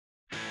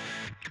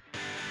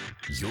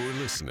You're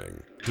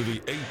listening to the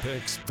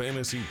Apex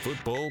Fantasy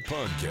Football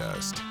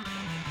Podcast.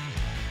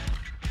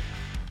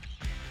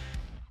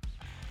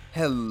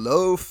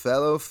 Hello,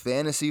 fellow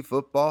fantasy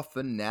football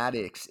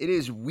fanatics. It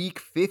is week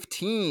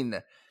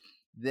 15.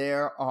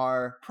 There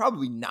are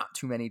probably not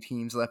too many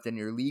teams left in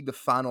your league, the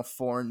final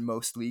four in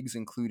most leagues,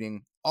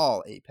 including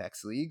all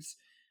Apex leagues.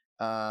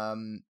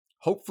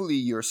 Hopefully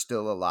you're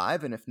still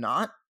alive, and if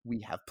not,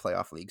 we have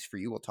playoff leagues for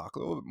you. We'll talk a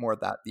little bit more of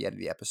that at the end of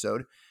the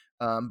episode.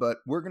 But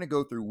we're going to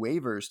go through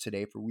waivers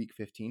today for week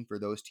 15 for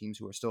those teams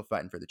who are still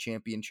fighting for the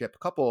championship. A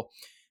couple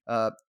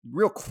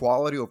real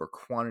quality over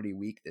quantity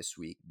week this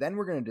week. Then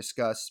we're going to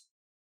discuss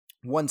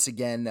once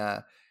again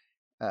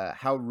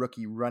how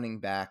rookie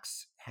running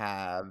backs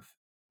have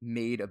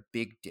made a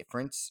big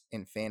difference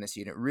in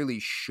fantasy, and it really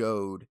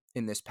showed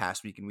in this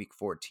past week in week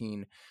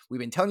 14. We've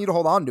been telling you to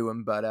hold on to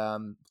him, but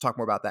we'll talk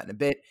more about that in a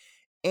bit.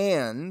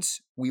 And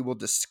we will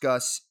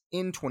discuss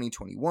in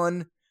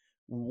 2021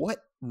 what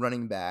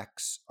running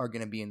backs are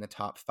going to be in the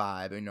top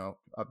five.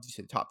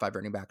 Obviously the top five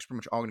running backs are pretty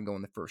much all going to go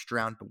in the first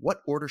round, but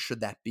what order should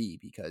that be?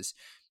 Because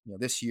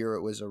this year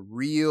it was a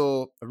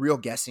real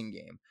guessing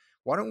game.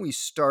 Why don't we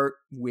start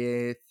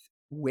with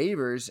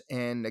waivers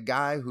and a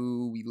guy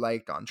who we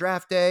liked on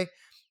draft day,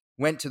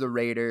 went to the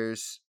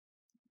Raiders,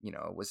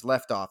 was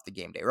left off the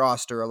game day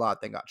roster a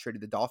lot, then got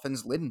traded to the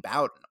Dolphins, Lynn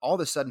Bowden. All of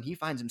a sudden, he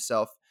finds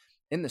himself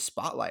in the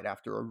spotlight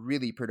after a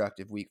really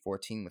productive week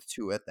 14 with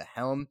Tua at the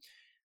helm.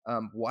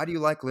 Why do you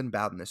like Lynn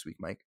Bowden this week,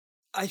 Mike?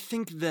 I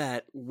think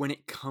that when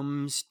it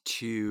comes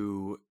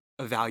to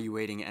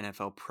evaluating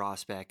NFL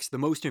prospects, the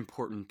most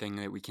important thing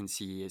that we can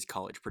see is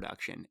college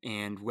production.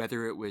 And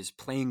whether it was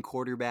playing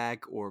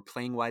quarterback or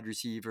playing wide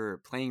receiver or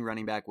playing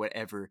running back,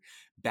 whatever,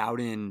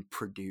 Bowden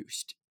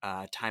produced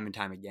time and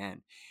time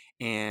again.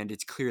 And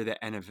it's clear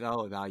that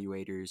NFL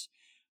evaluators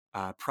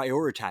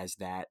prioritized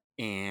that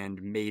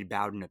and made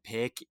Bowden a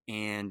pick.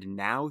 And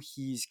now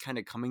he's kind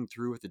of coming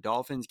through with the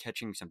Dolphins,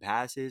 catching some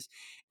passes,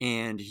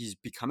 and he's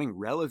becoming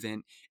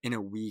relevant in a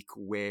week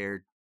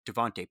where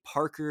Devontae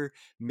Parker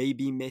may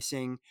be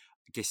missing,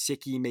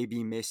 Gesicki may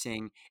be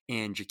missing,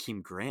 and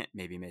Jakeem Grant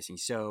may be missing.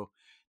 So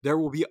there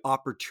will be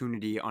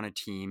opportunity on a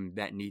team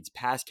that needs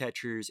pass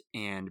catchers,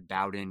 and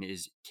Bowden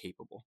is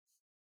capable.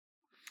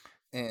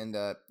 And,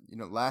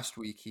 last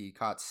week he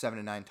caught 7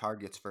 to 9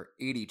 targets for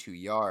 82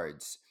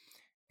 yards.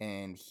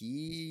 And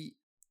he's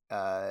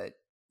going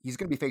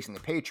to be facing the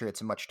Patriots,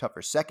 a much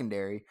tougher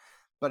secondary.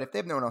 But if they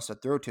have no one else to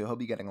throw to, he'll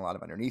be getting a lot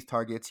of underneath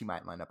targets. He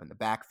might line up in the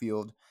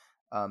backfield.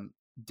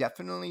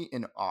 Definitely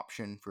an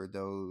option for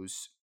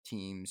those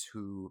teams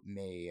who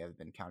may have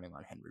been counting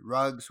on Henry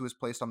Ruggs, who was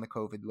placed on the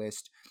COVID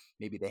list.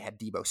 Maybe they had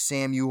Deebo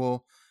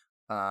Samuel.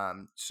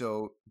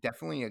 So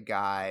definitely a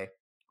guy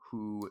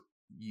who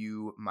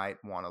you might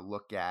want to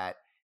look at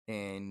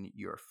in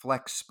your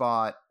flex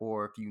spot,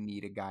 or if you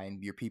need a guy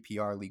in your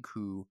PPR league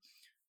who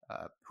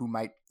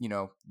might,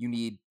 you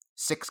need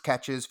 6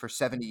 catches for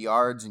 70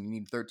 yards and you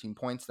need 13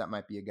 points, that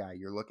might be a guy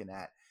you're looking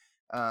at.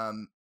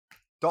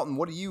 Dalton,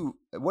 what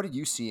did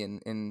you see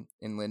in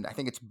Lynn? I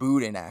think it's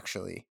Bowden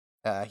actually.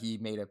 He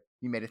made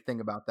a thing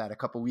about that a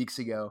couple weeks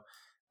ago.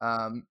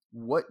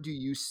 What do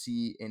you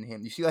see in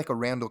him? Do you see like a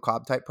Randall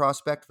Cobb type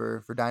prospect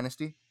for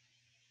Dynasty?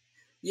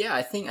 Yeah,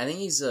 I think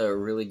he's a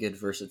really good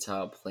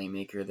versatile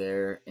playmaker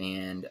there,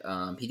 and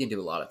he can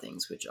do a lot of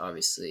things, which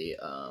obviously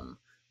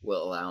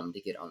will allow him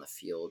to get on the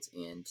field.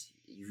 And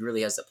he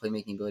really has that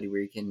playmaking ability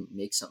where he can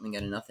make something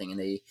out of nothing. And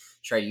they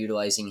tried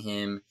utilizing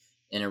him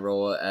in a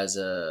role as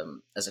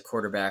a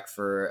quarterback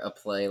for a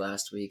play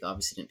last week.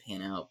 Obviously didn't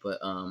pan out, but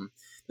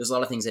there's a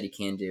lot of things that he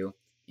can do.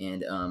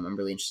 And I'm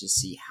really interested to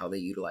see how they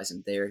utilize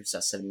him there. He saw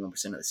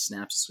 71% of the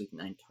snaps this week,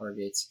 9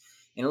 targets.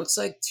 And it looks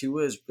like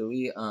Tua is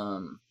really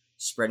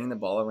spreading the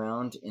ball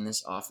around in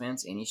this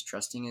offense, and he's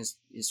trusting his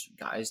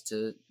guys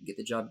to get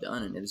the job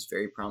done. And it is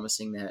very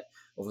promising that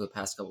over the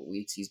past couple of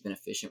weeks, he's been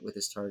efficient with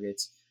his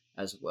targets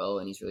as well,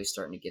 and he's really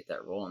starting to get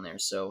that role in there.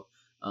 So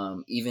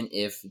even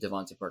if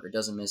Devontae Parker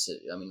doesn't miss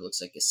it, it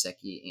looks like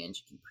Gesicki and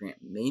Jakeem Grant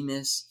may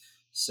miss.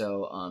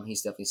 So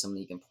he's definitely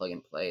somebody you can plug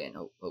and play and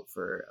hope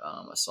for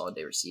a solid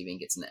day receiving,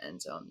 gets in the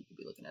end zone. You could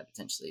be looking at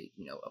potentially,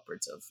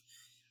 upwards of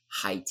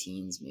high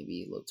teens,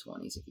 maybe low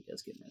 20s if he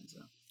does get in the end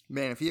zone.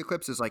 Man, if he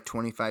eclipses like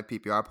 25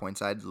 PPR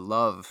points, I'd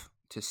love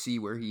to see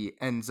where he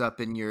ends up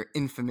in your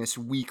infamous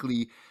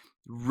weekly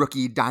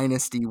rookie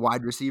dynasty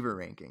wide receiver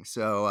ranking.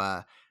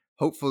 So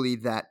hopefully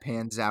that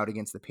pans out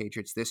against the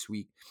Patriots this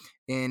week.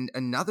 And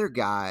another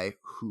guy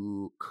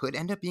who could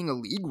end up being a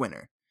league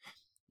winner.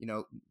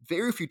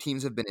 Very few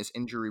teams have been as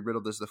injury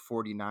riddled as the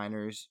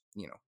 49ers.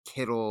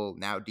 Kittle,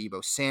 now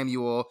Deebo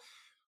Samuel.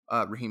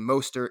 Raheem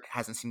Mostert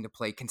hasn't seemed to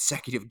play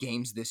consecutive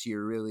games this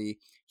year, really.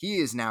 He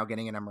is now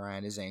getting an MRI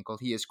on his ankle.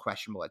 He is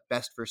questionable at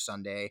best for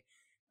Sunday.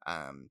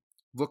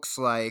 Looks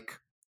like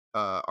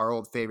our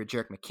old favorite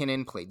Jerick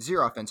McKinnon played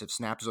 0 offensive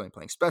snaps, is only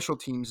playing special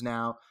teams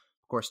now.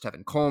 Of course,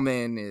 Tevin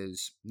Coleman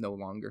is no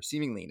longer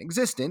seemingly in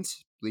existence.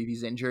 I believe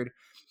he's injured.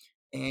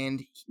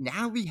 And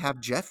now we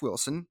have Jeff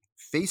Wilson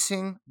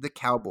facing the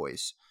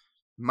Cowboys.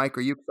 Mike,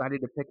 are you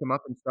excited to pick him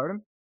up and start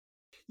him?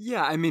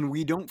 Yeah, I mean,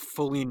 we don't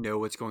fully know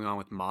what's going on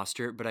with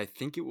Mostert, but I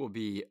think it will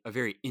be a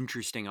very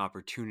interesting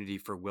opportunity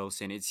for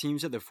Wilson. It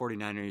seems that the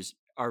 49ers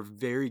are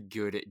very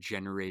good at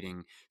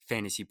generating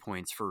fantasy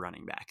points for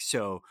running back.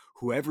 So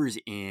whoever's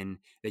in,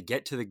 they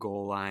get to the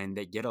goal line,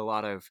 they get a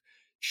lot of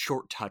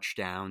short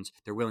touchdowns,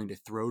 they're willing to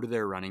throw to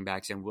their running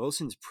backs, and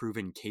Wilson's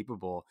proven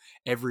capable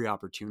every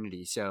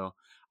opportunity. So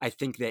I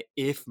think that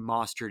if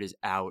Mostert is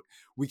out,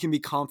 we can be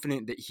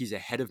confident that he's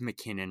ahead of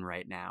McKinnon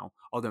right now,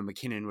 although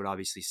McKinnon would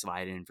obviously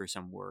slide in for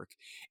some work.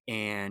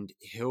 And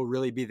he'll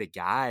really be the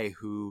guy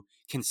who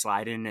can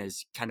slide in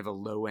as kind of a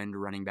low end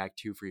running back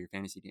too for your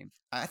fantasy team.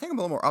 I think I'm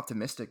a little more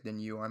optimistic than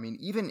you. I mean,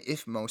 even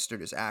if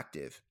Mostert is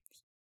active,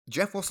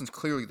 Jeff Wilson's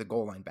clearly the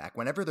goal line back.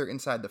 Whenever they're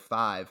inside the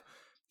 5,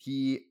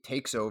 he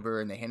takes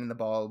over and they hand him the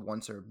ball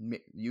once or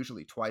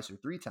usually twice or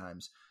 3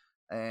 times.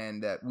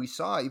 And we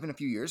saw even a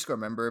few years ago,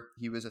 remember,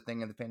 he was a thing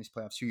in the fantasy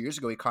playoffs 2 years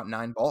ago. He caught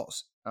 9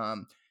 balls.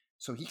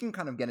 So he can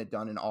kind of get it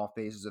done in all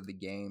phases of the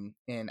game.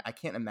 And I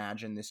can't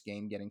imagine this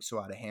game getting so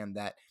out of hand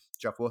that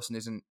Jeff Wilson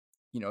isn't,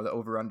 the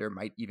over-under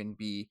might even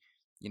be,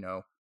 you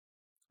know,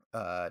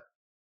 uh,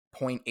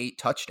 point 0.8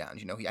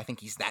 touchdowns. I think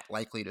he's that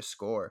likely to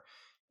score.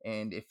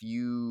 And if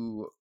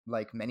you,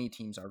 like many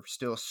teams, are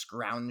still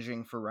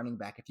scrounging for running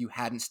back, if you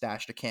hadn't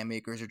stashed a Cam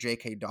Akers or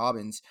J.K.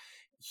 Dobbins,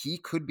 he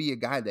could be a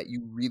guy that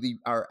you really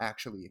are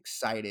actually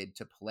excited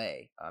to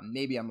play.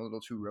 Maybe I'm a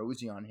little too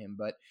rosy on him,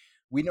 but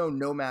we know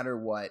no matter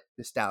what,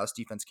 this Dallas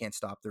defense can't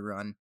stop the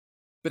run.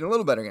 Been a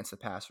little better against the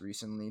pass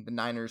recently. The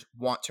Niners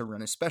want to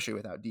run, especially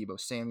without Deebo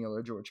Samuel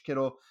or George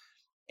Kittle.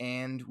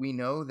 And we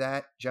know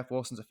that Jeff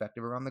Wilson's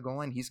effective around the goal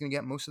line. He's going to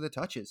get most of the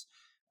touches.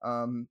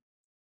 I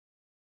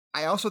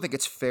also think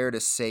it's fair to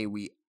say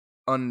we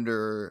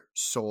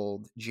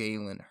undersold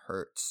Jalen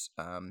Hurts.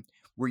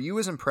 Were you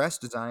as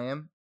impressed as I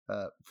am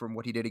from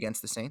what he did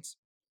against the Saints?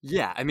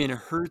 Yeah, I mean, it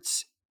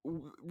hurts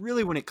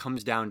really when it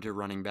comes down to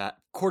running back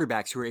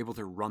quarterbacks who are able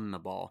to run the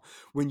ball.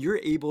 When you're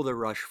able to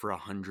rush for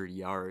 100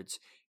 yards,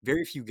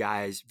 very few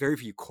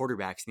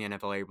quarterbacks in the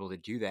NFL are able to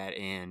do that,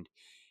 and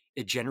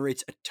it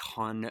generates a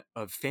ton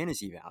of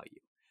fantasy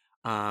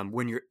value.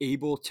 When you're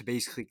able to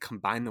basically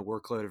combine the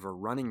workload of a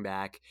running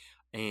back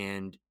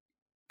and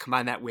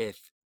combine that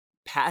with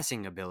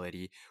passing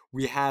ability,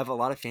 we have a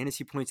lot of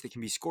fantasy points that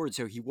can be scored.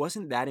 So he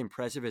wasn't that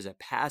impressive as a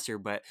passer,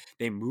 but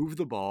they moved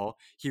the ball.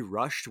 He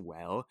rushed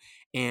well.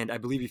 And I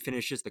believe he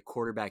finished as the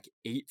quarterback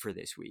 8 for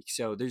this week.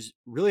 So there's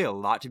really a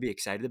lot to be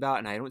excited about.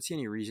 And I don't see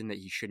any reason that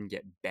he shouldn't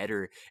get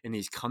better in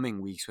these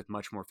coming weeks with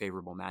much more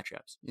favorable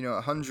matchups.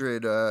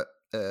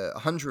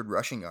 100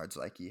 rushing yards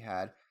like he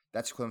had,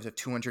 that's equivalent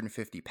to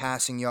 250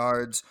 passing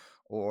yards,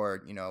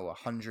 or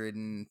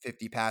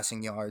 150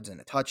 passing yards and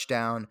a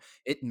touchdown.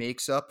 It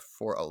makes up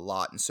for a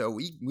lot. And so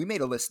we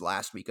made a list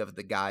last week of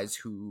the guys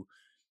who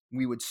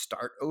we would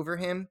start over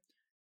him.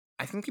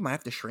 I think you might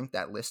have to shrink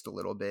that list a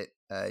little bit.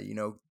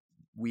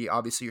 We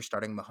obviously are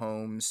starting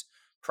Mahomes,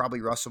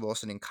 probably Russell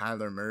Wilson and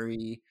Kyler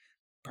Murray,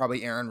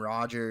 probably Aaron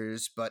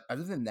Rodgers. But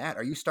other than that,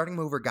 are you starting him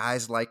over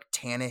guys like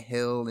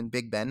Tannehill and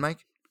Big Ben,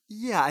 Mike?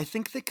 Yeah, I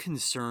think the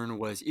concern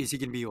was, is he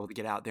going to be able to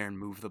get out there and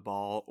move the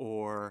ball,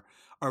 or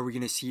are we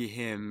going to see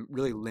him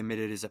really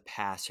limited as a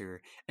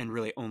passer and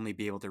really only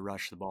be able to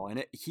rush the ball?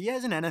 And he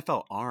has an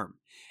NFL arm,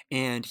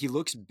 and he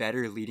looks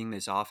better leading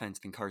this offense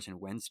than Carson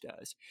Wentz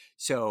does.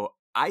 So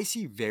I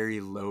see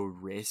very low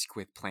risk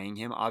with playing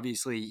him.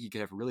 Obviously, he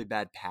could have a really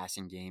bad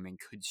passing game and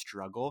could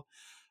struggle,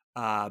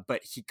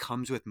 but he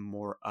comes with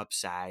more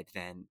upside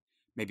than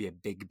maybe a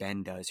Big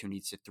Ben does, who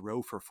needs to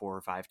throw for 4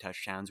 or 5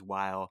 touchdowns,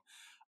 while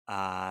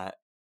uh,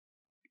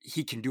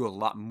 he can do a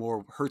lot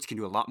more. Hurts can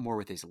do a lot more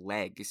with his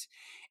legs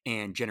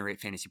and generate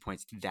fantasy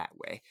points that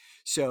way.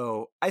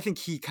 So I think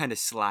he kind of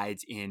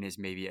slides in as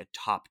maybe a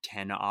top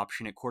 10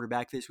 option at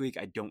quarterback this week.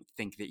 I don't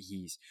think that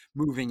he's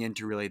moving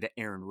into really the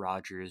Aaron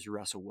Rodgers,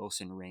 Russell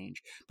Wilson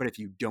range. But if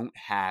you don't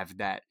have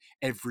that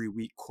every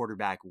week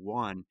quarterback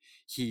one,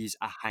 he's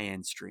a high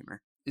end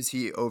streamer. Is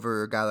he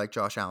over a guy like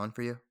Josh Allen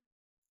for you?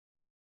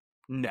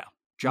 No.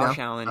 No? Josh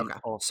Allen Okay.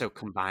 also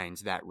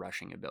combines that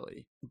rushing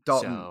ability.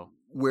 Dalton,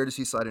 where does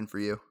he slide in for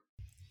you?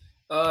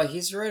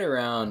 He's right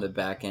around the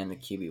back end of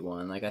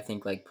QB1. Like, I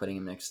think, like, putting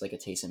him next to, like, a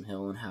Taysom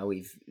Hill and how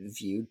we've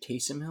viewed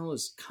Taysom Hill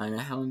is kind of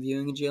how I'm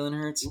viewing Jalen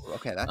Hurts. Ooh,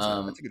 okay, that's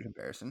a good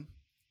comparison.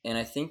 And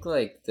I think,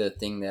 like, the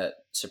thing that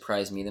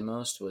surprised me the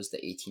most was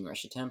the 18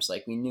 rush attempts.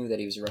 Like, we knew that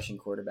he was a rushing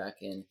quarterback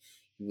and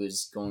he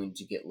was going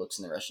to get looks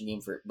in the rushing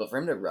game. But for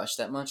him to rush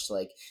that much,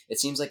 like, it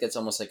seems like it's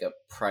almost like a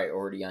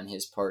priority on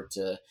his part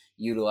to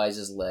utilize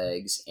his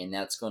legs, and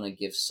that's going to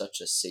give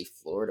such a safe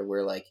floor to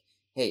where, like,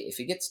 hey, if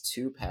he gets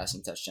 2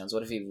 passing touchdowns,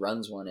 what if he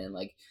runs one in?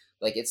 Like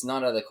it's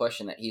not out of the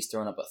question that he's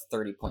throwing up a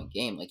 30-point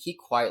game. Like, he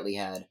quietly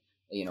had,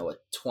 a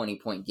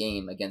 20-point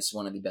game against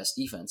one of the best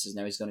defenses.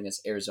 Now he's going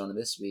against Arizona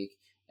this week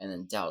and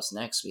then Dallas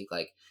next week.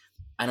 Like,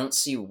 I don't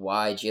see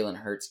why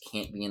Jalen Hurts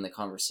can't be in the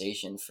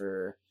conversation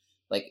for,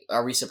 like,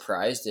 are we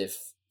surprised if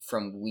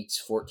from weeks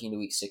 14 to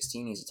week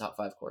 16 he's a top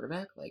 5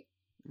 quarterback? Like,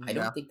 I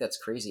don't think that's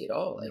crazy at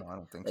all. Like, no, I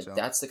don't think like so.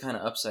 That's the kind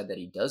of upside that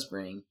he does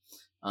bring.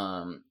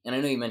 And I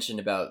know you mentioned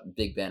about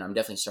Big Ben. I'm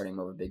definitely starting him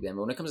over Big Ben.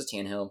 But when it comes to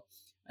Tannehill,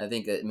 I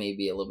think that may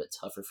be a little bit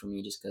tougher for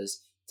me just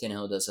because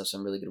Tannehill does have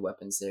some really good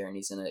weapons there, and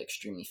he's in an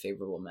extremely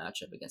favorable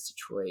matchup against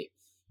Detroit,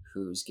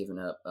 who's given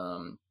up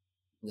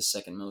the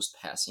second most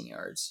passing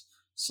yards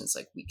since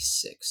like week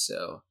 6.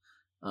 So,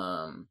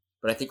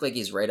 but I think like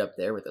he's right up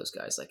there with those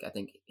guys. Like I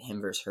think him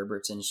versus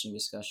Herbert's an interesting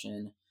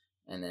discussion,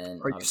 and then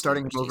Are you obviously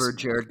starting him versus over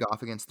Jason Garrett. Jared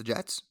Goff against the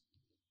Jets?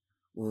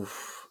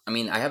 Oof. I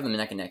mean, I have them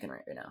neck and neck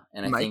right now,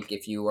 and I think Mike?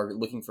 if you are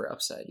looking for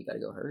upside, you got to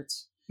go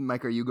Hurts.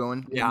 Mike, are you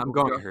going Yeah, him I'm over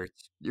going Goff?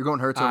 Hurts. You're going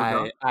Hurts over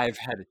Goff?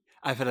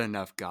 I've had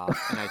enough Goff,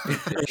 and I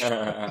think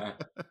that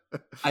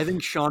I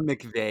think Sean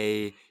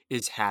McVay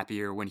is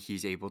happier when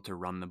he's able to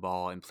run the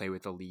ball and play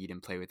with the lead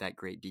and play with that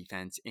great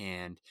defense.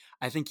 And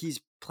I think he's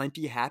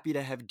plenty happy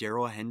to have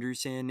Darrell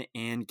Henderson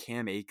and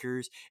Cam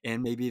Akers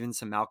and maybe even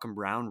some Malcolm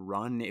Brown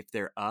run if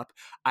they're up.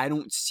 I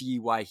don't see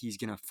why he's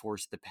going to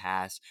force the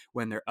pass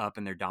when they're up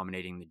and they're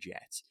dominating the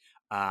Jets.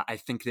 I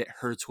think that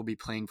Hurts will be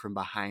playing from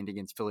behind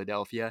against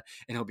Philadelphia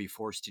and he'll be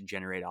forced to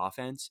generate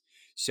offense.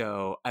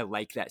 So I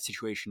like that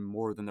situation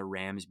more than the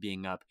Rams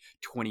being up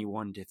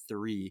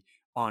 21-3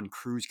 on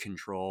cruise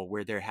control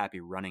where they're happy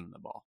running the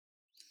ball.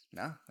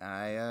 No,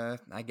 I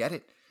get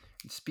it.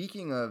 And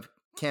speaking of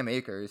Cam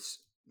Akers,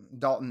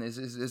 Dalton,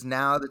 is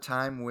now the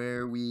time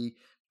where we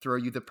throw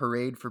you the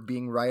parade for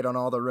being right on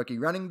all the rookie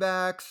running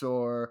backs,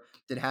 or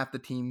did half the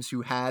teams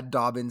who had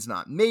Dobbins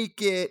not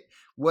make it?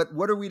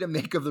 What are we to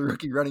make of the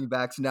rookie running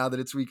backs now that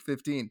it's week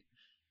 15?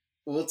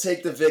 We'll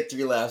take the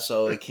victory laps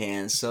all we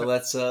can. So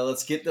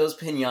let's get those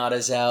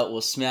pinatas out.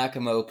 We'll smack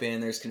them open.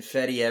 There's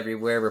confetti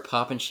everywhere. We're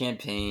popping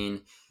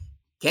champagne.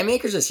 Cam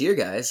Akers is here,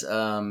 guys,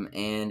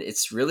 and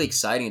it's really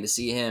exciting to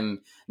see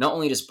him not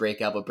only just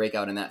break out, but break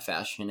out in that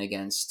fashion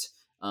against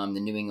the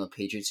New England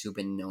Patriots, who've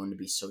been known to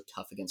be so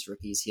tough against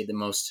rookies. He had the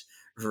most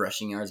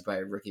rushing yards by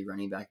a rookie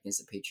running back against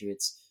the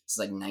Patriots since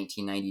like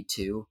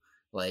 1992.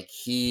 Like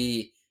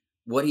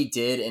what he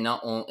did, and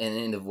not only, and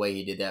in the way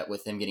he did that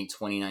with him getting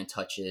 29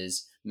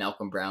 touches,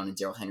 Malcolm Brown and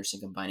Darrell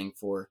Henderson combining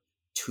for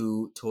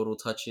 2 total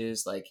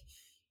touches, like.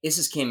 This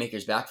is Cam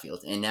Akers'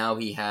 backfield, and now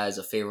he has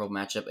a favorable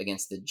matchup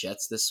against the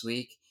Jets this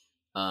week.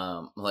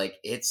 Like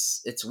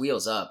it's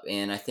wheels up,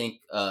 and I think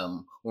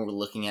when we're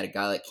looking at a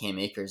guy like Cam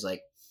Akers,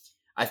 like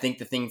I think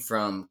the thing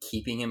from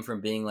keeping him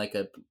from being like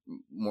a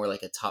more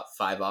like a top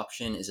 5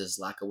 option is his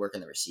lack of work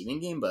in the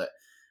receiving game. But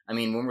I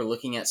mean, when we're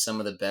looking at some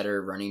of the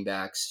better running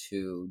backs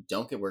who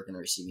don't get work in the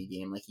receiving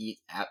game, like he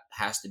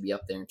has to be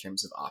up there in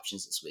terms of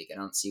options this week. I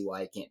don't see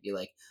why it can't be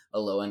like a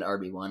low end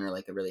RB1 or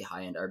like a really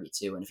high end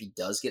RB2. And if he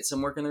does get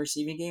some work in the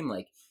receiving game,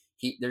 like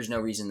there's no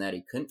reason that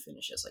he couldn't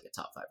finish as like a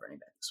top 5 running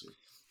back this week.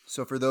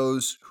 So for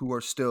those who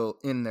are still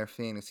in their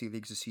fantasy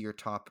leagues, to see your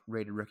top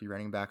rated rookie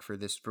running back for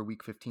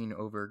week 15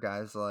 over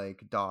guys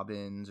like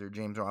Dobbins or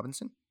James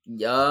Robinson?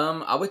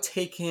 I would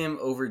take him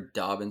over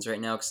Dobbins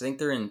right now because I think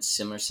they're in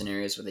similar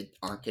scenarios where they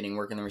aren't getting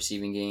work in the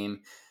receiving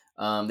game.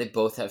 They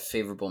both have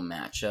favorable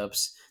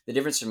matchups. The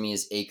difference for me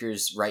is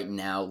Akers right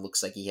now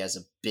looks like he has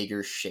a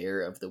bigger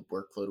share of the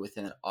workload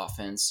within that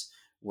offense,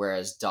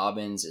 whereas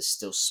Dobbins is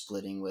still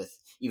splitting with,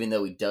 even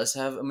though he does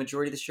have a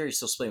majority of the share, he's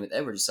still splitting with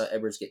Edwards. He saw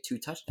Edwards get 2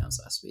 touchdowns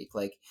last week.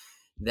 Like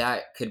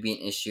that could be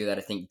an issue that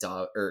I think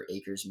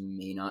Akers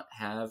may not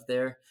have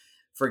there.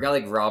 For a guy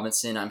like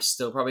Robinson, I'm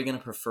still probably going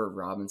to prefer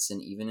Robinson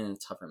even in a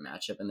tougher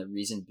matchup, and the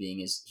reason being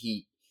is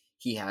he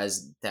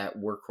has that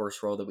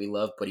workhorse role that we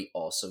love, but he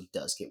also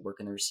does get work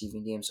in the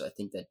receiving game, so I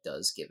think that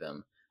does give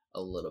him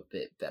a little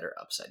bit better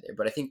upside there.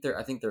 But I think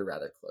they're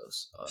rather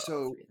close. All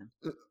So three of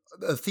them.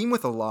 a theme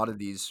with a lot of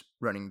these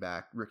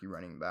rookie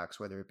running backs,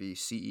 whether it be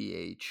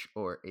CEH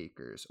or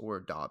Akers or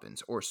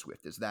Dobbins or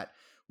Swift, is that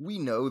we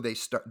know they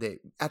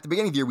at the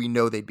beginning of the year, we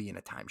know they'd be in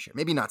a timeshare.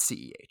 Maybe not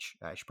CEH.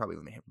 I should probably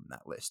limit him from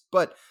that list.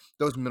 But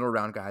those middle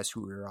round guys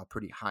who we were all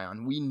pretty high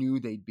on, we knew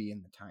they'd be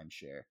in the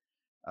timeshare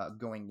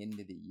going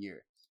into the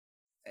year.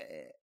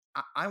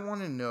 I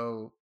want to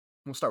know,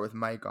 we'll start with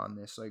Mike on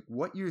this, like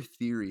what your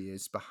theory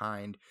is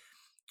behind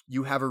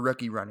you have a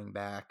rookie running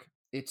back.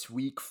 It's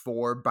week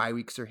 4, bye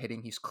weeks are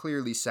hitting. He's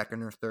clearly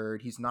second or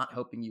third. He's not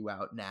helping you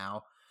out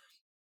now.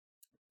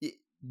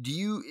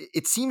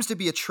 It seems to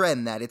be a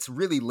trend that it's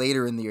really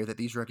later in the year that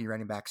these rookie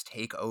running backs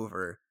take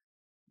over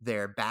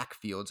their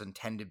backfields and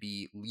tend to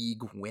be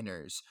league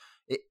winners.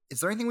 Is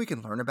there anything we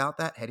can learn about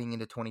that heading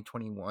into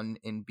 2021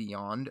 and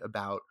beyond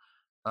about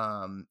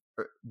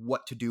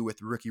what to do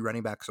with rookie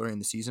running backs early in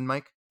the season,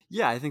 Mike?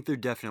 Yeah, I think there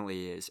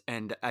definitely is.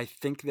 And I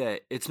think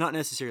that it's not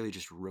necessarily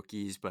just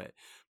rookies, but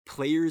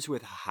players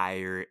with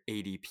higher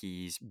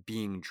ADPs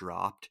being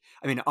dropped.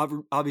 I mean,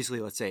 obviously,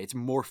 let's say it's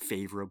more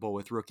favorable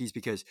with rookies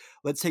because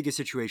let's take a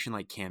situation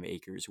like Cam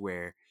Akers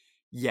where,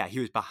 yeah, he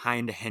was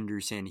behind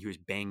Henderson. He was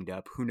banged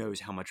up. Who knows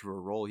how much of a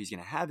role he's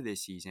going to have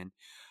this season.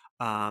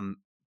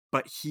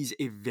 But he's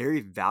a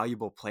very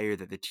valuable player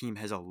that the team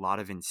has a lot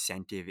of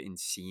incentive in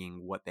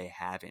seeing what they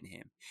have in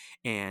him.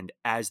 And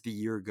as the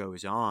year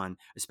goes on,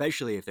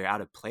 especially if they're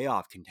out of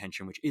playoff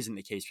contention, which isn't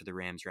the case for the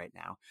Rams right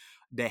now,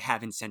 they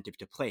have incentive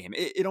to play him.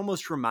 It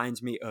almost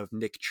reminds me of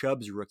Nick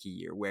Chubb's rookie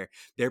year, where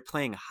they're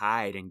playing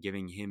Hyde and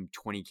giving him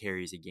 20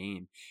 carries a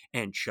game,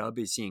 and Chubb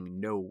is seeing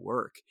no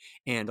work.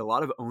 And a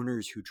lot of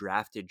owners who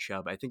drafted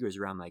Chubb, I think it was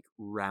around like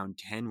round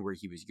 10 where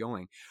he was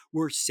going,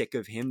 were sick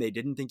of him. They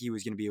didn't think he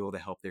was going to be able to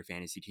help their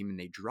fantasy team, and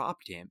they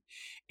dropped him.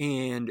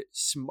 And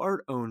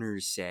smart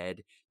owners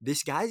said,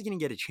 this guy's going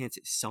to get a chance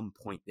at some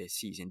point this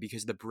season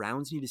because the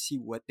Browns need to see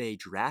what they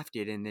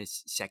drafted in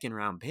this second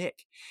round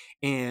pick.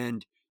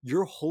 And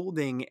you're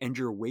holding and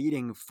you're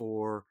waiting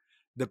for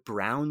the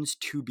Browns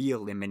to be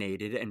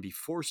eliminated and be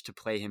forced to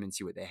play him and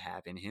see what they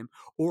have in him,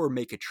 or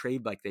make a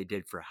trade like they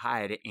did for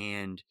Hyde.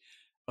 And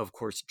of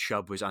course,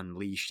 Chubb was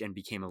unleashed and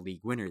became a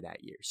league winner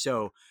that year.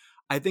 So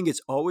I think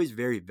it's always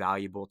very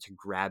valuable to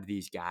grab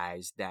these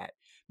guys that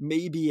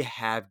maybe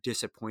have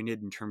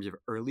disappointed in terms of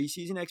early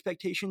season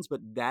expectations, but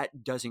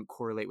that doesn't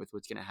correlate with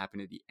what's going to happen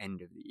at the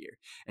end of the year.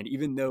 And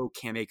even though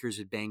Cam Akers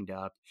was banged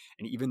up,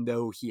 and even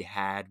though he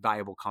had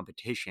viable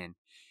competition,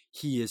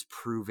 he has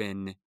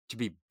proven to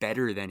be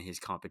better than his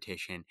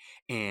competition.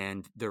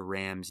 And the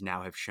Rams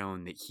now have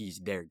shown that he's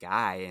their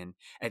guy. And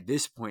at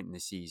this point in the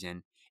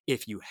season,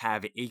 if you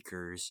have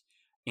Akers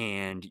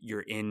and you're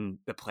in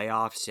the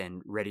playoffs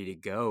and ready to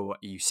go,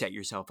 you set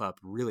yourself up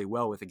really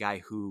well with a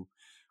guy who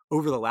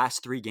over the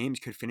last 3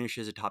 games could finish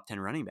as a top 10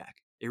 running back.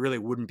 It really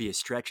wouldn't be a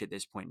stretch at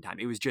this point in time.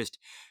 It was just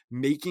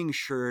making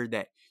sure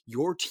that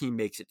your team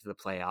makes it to the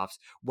playoffs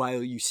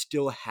while you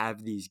still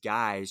have these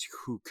guys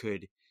who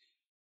could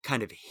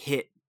kind of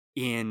hit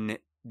in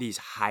these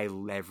high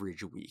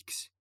leverage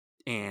weeks.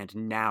 And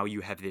now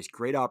you have this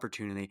great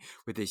opportunity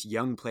with this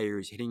young player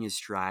who's hitting his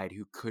stride,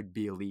 who could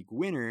be a league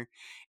winner.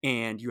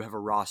 And you have a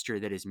roster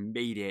that has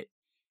made it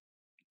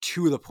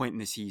to the point in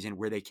the season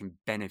where they can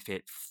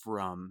benefit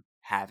from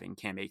having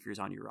Cam Akers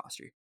on your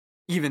roster,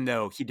 even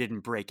though he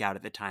didn't break out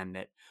at the time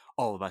that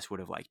all of us would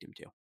have liked him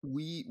to.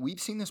 We've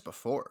seen this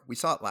before. We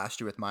saw it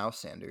last year with Miles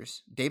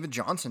Sanders. David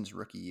Johnson's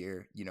rookie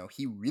year,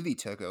 he really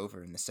took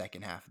over in the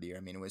second half of the year.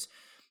 I mean, it was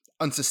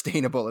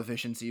unsustainable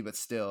efficiency, but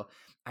still.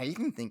 I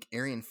even think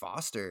Arian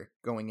Foster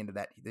going into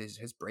that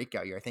his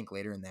breakout year, I think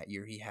later in that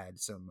year he had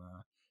some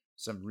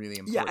really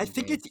important Yeah, I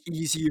think games. it's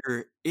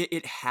easier.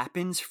 It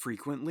happens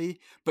frequently,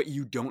 but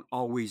you don't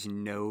always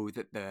know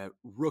that the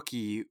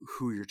rookie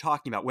who you're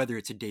talking about, whether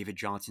it's a David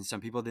Johnson, some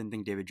people didn't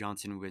think David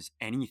Johnson was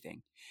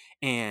anything.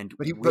 And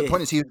But the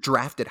point is he was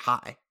drafted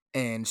high.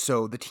 And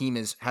so the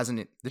team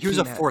hasn't he was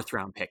a 4th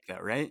round pick though,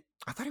 right?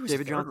 I thought he was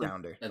David a third Johnson?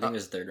 rounder. I think it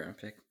was a 3rd round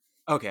pick.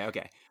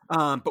 Okay.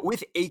 But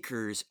with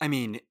Akers, I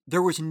mean,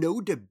 there was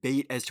no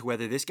debate as to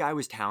whether this guy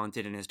was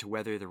talented and as to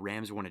whether the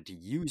Rams wanted to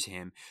use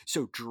him.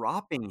 So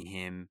dropping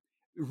him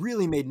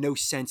really made no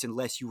sense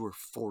unless you were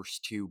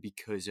forced to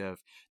because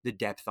of the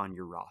depth on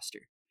your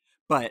roster.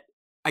 But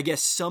I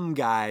guess some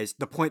guys,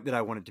 the point that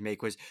I wanted to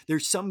make was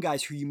there's some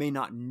guys who you may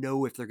not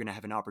know if they're going to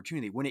have an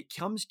opportunity. When it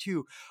comes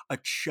to a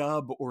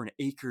Chubb or an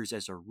Akers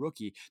as a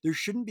rookie, there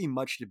shouldn't be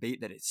much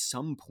debate that at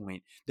some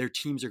point their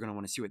teams are going to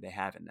want to see what they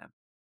have in them.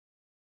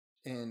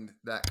 And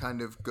that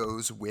kind of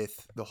goes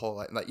with the whole,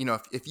 like,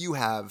 if you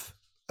have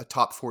a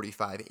top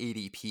 45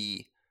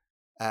 ADP,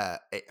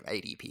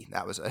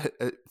 that was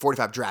a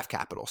 45 draft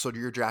capital. So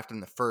you're drafting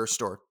the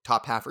first or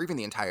top half or even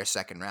the entire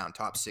second round,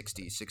 top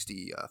 60,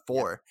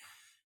 64.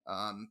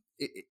 Yeah.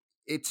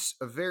 It's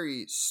a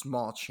very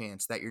small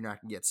chance that you're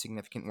not going to get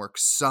significant work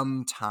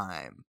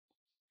sometime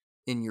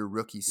in your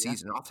rookie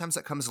season. Yeah. Oftentimes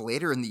that comes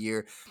later in the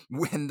year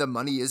when the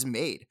money is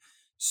made.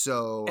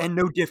 So, and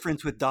no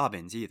difference with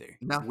Dobbins either,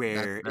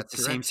 where that's it's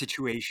the same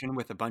situation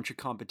with a bunch of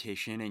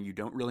competition and you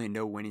don't really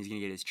know when he's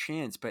going to get his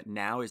chance. But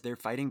now as they're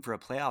fighting for a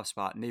playoff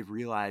spot and they've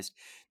realized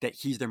that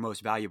he's their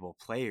most valuable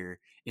player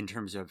in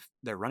terms of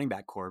their running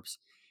back corps,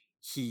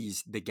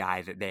 he's the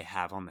guy that they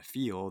have on the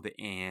field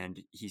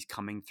and he's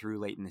coming through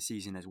late in the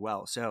season as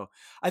well. So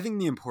I think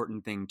the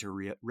important thing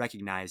to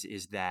recognize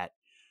is that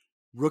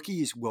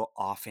rookies will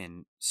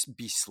often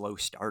be slow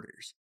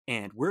starters.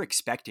 And we're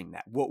expecting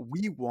that. What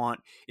we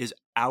want is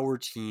our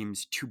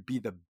teams to be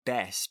the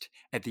best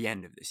at the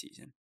end of the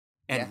season.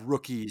 And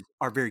rookies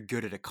are very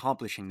good at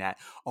accomplishing that,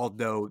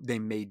 although they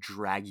may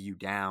drag you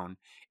down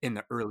in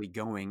the early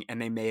going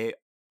and they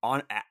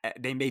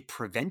may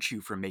prevent you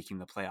from making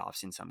the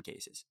playoffs in some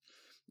cases.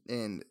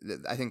 And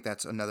I think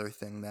that's another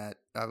thing that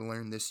I've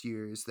learned this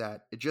year is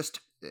that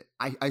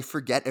I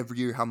forget every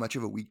year how much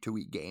of a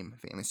week-to-week game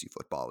fantasy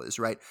football is,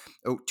 right?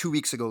 2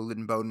 weeks ago,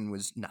 Lynn Bowden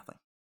was nothing,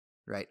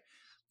 right?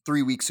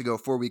 4 weeks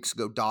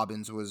ago,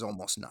 Dobbins was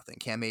almost nothing.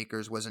 Cam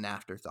Akers was an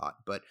afterthought,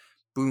 but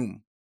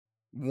boom,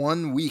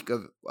 1 week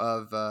of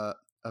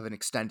an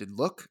extended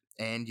look,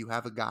 and you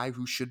have a guy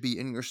who should be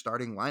in your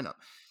starting lineup.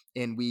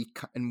 And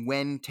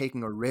when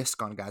taking a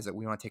risk on guys that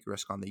we want to take a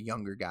risk on the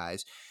younger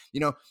guys,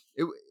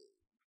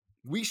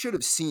 we should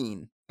have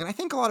seen, and I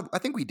think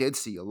we did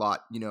see a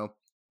lot.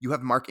 You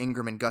have Mark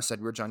Ingram and Gus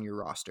Edwards on your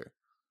roster.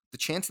 The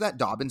chance that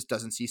Dobbins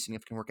doesn't see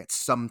significant work at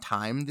some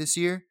time this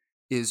year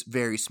is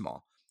very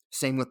small.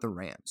 Same with the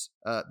Rams,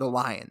 the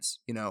Lions.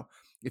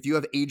 If you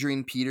have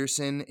Adrian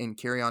Peterson and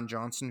Kerryon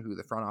Johnson, who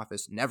the front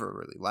office never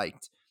really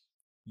liked,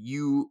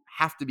 you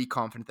have to be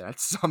confident that at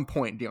some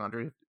point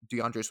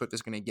DeAndre Swift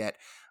is going to get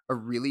a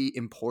really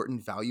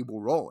important,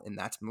 valuable role, and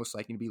that's most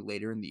likely to be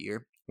later in the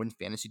year when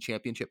fantasy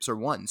championships are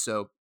won.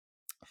 So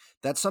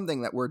that's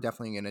something that we're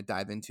definitely going to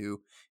dive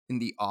into in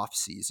the off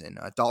season.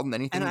 Dalton,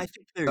 And anything? I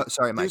think there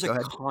Sorry, Mike. there's a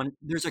Go ahead.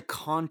 there's a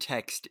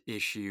context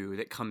issue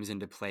that comes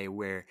into play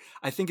where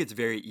I think it's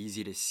very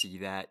easy to see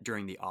that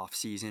during the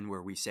offseason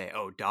where we say,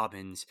 oh,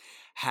 Dobbins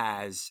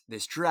has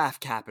this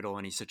draft capital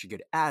and he's such a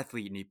good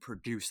athlete and he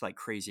produced like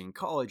crazy in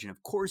college, and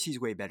of course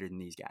he's way better than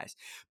these guys.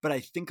 But I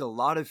think a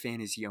lot of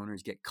fantasy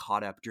owners get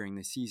caught up during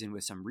the season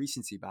with some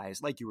recency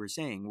bias, like you were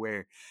saying,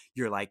 where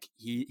you're like,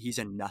 he's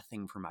a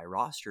nothing for my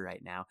roster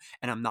right now,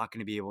 and I'm not going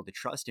to be able to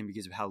trust him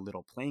because of how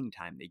little playing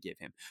time they give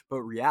him.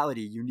 But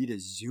reality, you need to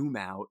zoom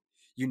out.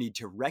 You need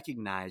to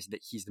recognize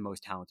that he's the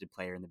most talented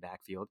player in the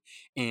backfield,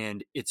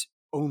 and it's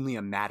only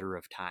a matter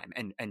of time.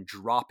 And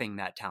dropping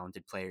that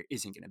talented player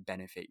isn't going to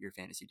benefit your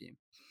fantasy team.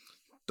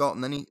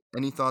 Dalton,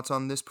 any thoughts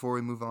on this before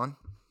we move on?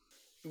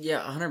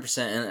 Yeah, 100%.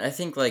 And I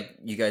think like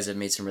you guys have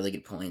made some really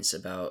good points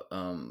about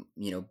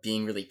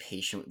being really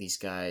patient with these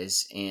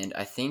guys, and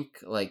I think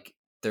like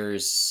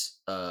there's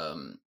a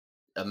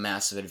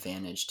massive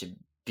advantage to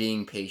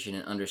being patient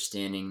and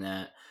understanding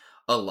that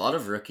a lot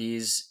of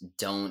rookies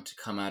don't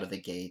come out of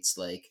the gates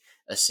like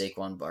a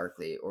Saquon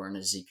Barkley or an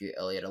Ezekiel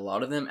Elliott. A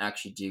lot of them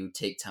actually do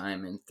take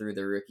time, and through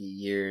their rookie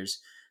years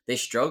they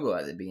struggle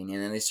at the beginning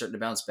and then they start to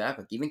bounce back.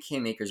 Like even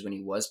Cam Akers, when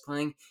he was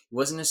playing, he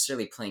wasn't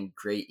necessarily playing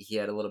great. He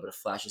had a little bit of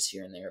flashes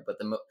here and there, but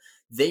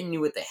they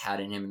knew what they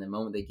had in him, and the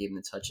moment they gave him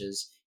the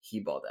touches, he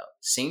balled out.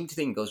 Same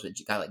thing goes with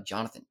a guy like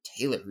Jonathan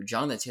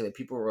Taylor,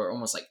 people were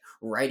almost like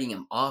writing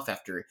him off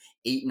after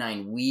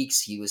 8-9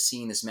 weeks. He was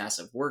seeing this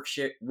massive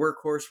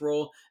workhorse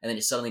role, and then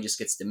it suddenly just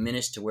gets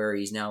diminished to where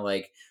he's now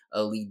like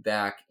a lead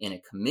back in a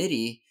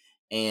committee,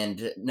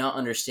 and not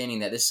understanding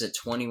that this is a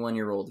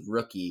 21-year-old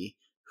rookie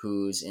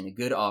who's in a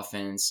good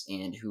offense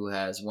and who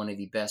has one of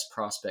the best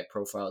prospect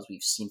profiles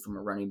we've seen from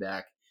a running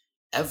back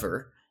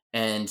ever.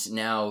 And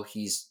now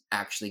he's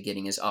actually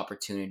getting his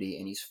opportunity,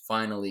 and he's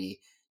finally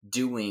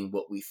doing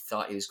what we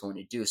thought he was going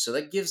to do. So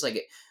that gives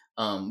like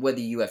whether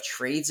you have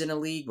trades in a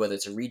league, whether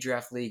it's a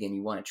redraft league and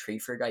you want to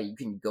trade for a guy, you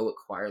can go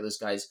acquire those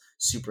guys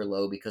super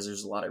low because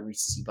there's a lot of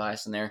recency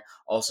bias in there.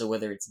 Also,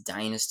 whether it's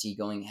dynasty,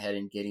 going ahead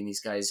and getting these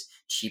guys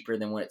cheaper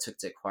than what it took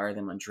to acquire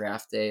them on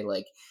draft day,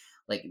 like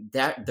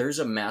that, there's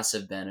a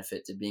massive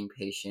benefit to being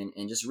patient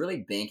and just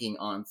really banking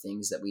on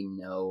things that we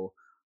know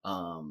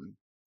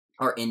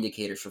are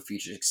indicators for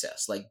future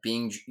success, like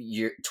being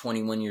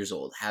 21 years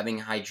old, having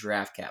high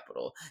draft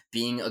capital,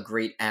 being a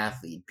great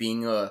athlete,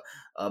 being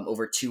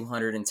over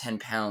 210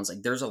 pounds.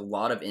 Like there's a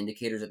lot of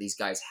indicators that these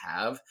guys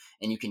have,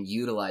 and you can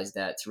utilize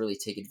that to really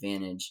take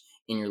advantage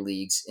in your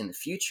leagues in the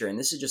future. And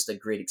this is just a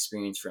great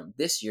experience from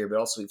this year, but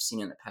also we've seen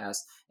in the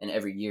past, and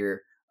every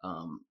year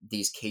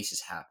these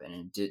cases happen,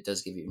 and it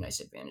does give you a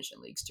nice advantage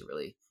in leagues to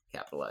really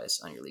capitalize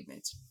on your league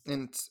mates.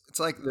 And it's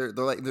like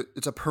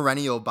it's a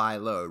perennial buy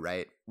low,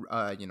 right?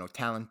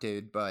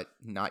 Talented but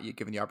not yet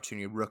given the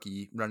opportunity of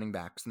rookie running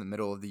backs in the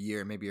middle of the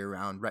year, maybe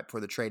around right before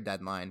the trade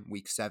deadline,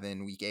 week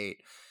 7, week 8.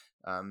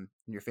 In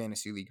your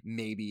fantasy league,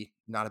 maybe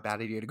not a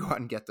bad idea to go out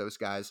and get those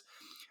guys.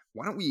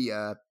 Why don't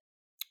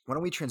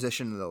we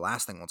transition to the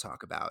last thing we'll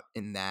talk about,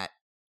 in that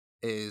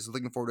is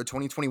looking forward to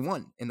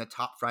 2021 in the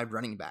top 5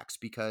 running backs,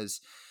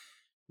 because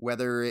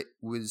whether it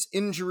was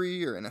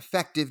injury or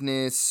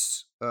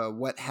ineffectiveness,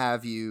 what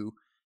have you,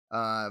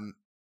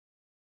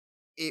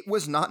 it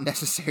was not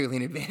necessarily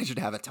an advantage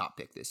to have a top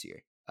pick this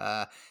year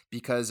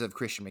because of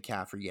Christian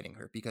McCaffrey getting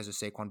hurt, because of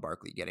Saquon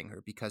Barkley getting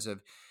hurt, because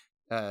of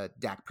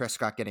Dak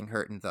Prescott getting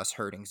hurt and thus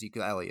hurting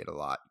Ezekiel Elliott a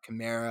lot.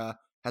 Kamara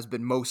has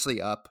been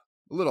mostly up,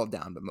 a little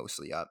down, but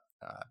mostly up.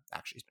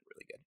 Actually, he's been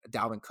really good.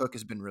 Dalvin Cook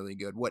has been really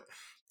good.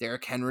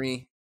 Derrick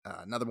Henry,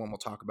 another one we'll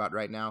talk about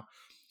right now.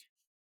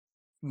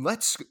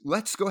 Let's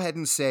go ahead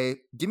and say,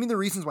 give me the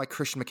reasons why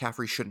Christian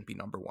McCaffrey shouldn't be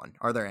number 1.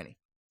 Are there any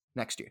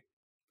next year?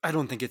 I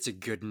don't think it's a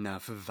good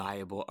enough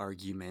viable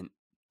argument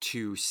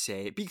to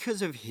say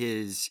because of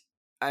his.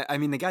 I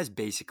mean, the guy's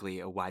basically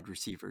a wide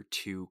receiver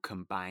 2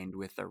 combined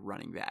with a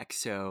running back.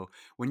 So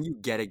when you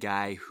get a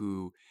guy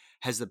who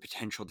has the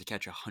potential to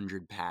catch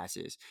 100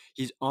 passes,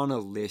 he's on a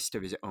list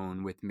of his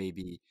own with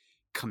maybe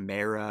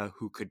Kamara,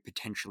 who could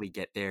potentially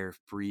get there if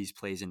Breeze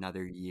plays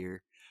another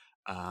year,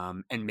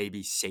 and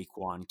maybe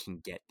Saquon can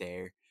get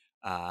there.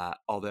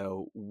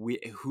 Although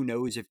who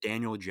knows if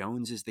Daniel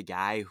Jones is the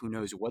guy? Who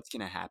knows what's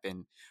going to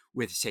happen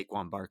with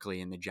Saquon Barkley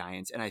and the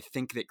Giants? And I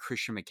think that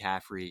Christian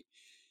McCaffrey,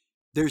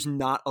 there's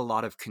not a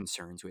lot of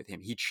concerns with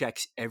him. He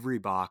checks every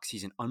box.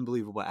 He's an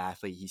unbelievable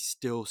athlete. He's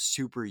still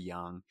super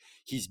young.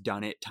 He's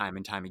done it time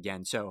and time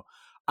again. So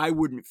I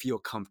wouldn't feel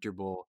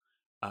comfortable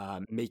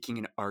making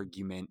an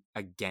argument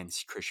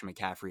against Christian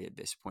McCaffrey at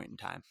this point in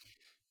time.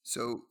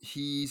 So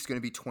he's going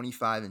to be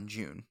 25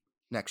 in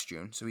next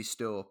June. So he's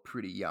still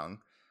pretty young.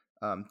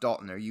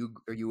 Dalton, are you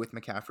with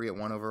McCaffrey at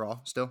 1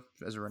 overall still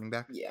as a running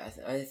back? Yeah,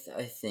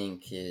 I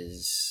think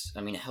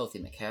a healthy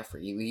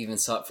McCaffrey. We even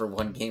saw it for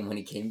one game when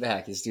he came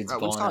back. His dude's We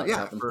balling saw it, out, yeah,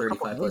 dropping for a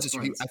couple of 35 games plus this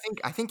year.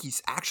 points. I think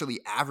he's actually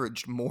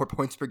averaged more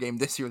points per game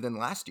this year than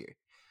last year.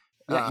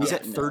 Yeah, he's Yeah,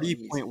 at no, he's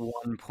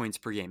 30.1 points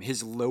per game.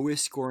 His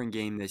lowest scoring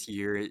game this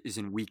year is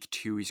in week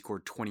 2. He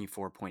scored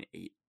 24.8.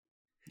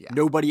 Yeah,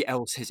 Nobody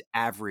else has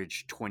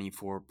averaged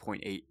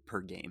 24.8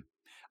 per game.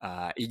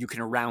 You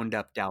can round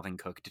up Dalvin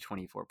Cook to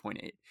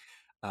 24.8.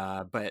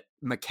 But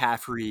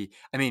McCaffrey,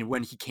 I mean,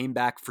 when he came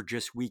back for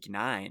just week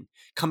 9,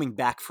 coming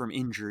back from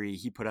injury,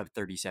 he put up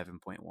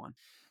 37.1.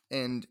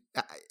 and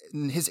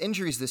his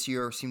injuries this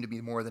year seem to be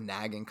more the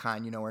nagging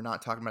kind. We're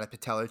not talking about a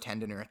patellar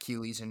tendon or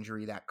Achilles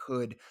injury that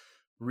could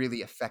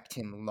really affect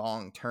him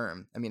long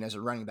term. I mean, as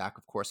a running back,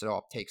 of course, it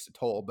all takes a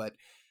toll, but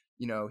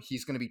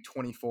he's going to be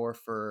 24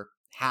 for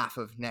half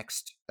of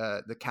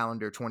the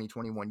calendar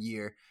 2021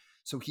 year.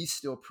 So he's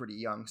still pretty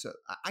young. So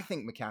I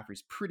think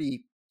McCaffrey's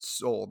pretty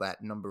sold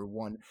at number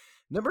 1.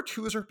 Number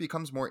 2 is where it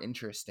becomes more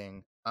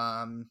interesting.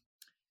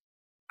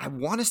 I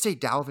want to say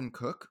Dalvin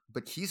Cook,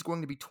 but he's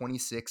going to be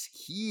 26.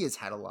 He has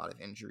had a lot of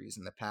injuries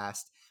in the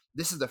past.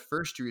 This is the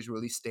first year he's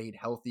really stayed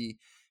healthy.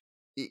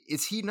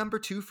 Is he number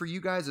 2 for you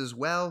guys as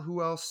well?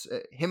 Who else?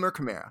 Him or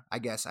Kamara? I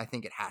guess I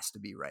think it has to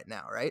be right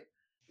now, right?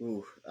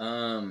 Ooh,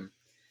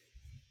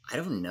 I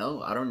don't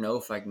know. I don't know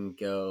if I can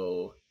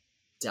go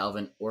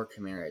Dalvin or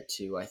Kamara at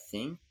 2. I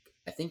think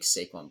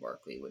Saquon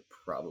Barkley would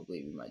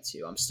probably be my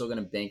 2. I'm still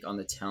gonna bank on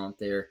the talent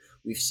there.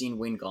 We've seen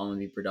Wayne Gallman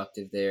be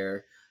productive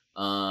there.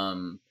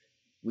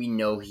 We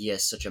know he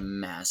has such a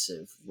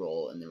massive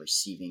role in the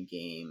receiving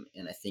game,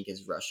 and I think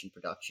his rushing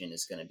production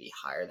is going to be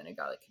higher than a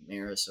guy like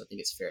Kamara, so I think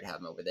it's fair to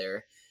have him over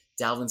there.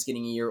 Dalvin's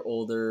getting a year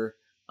older.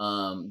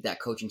 That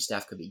coaching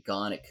staff could be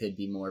gone. It could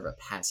be more of a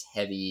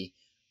pass-heavy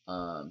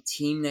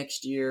team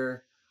next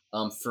year.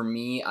 For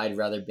me, I'd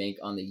rather bank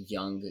on the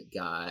young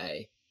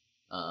guy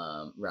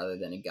rather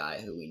than a guy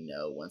who we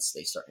know once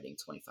they start hitting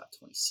 25,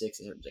 26,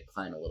 they start to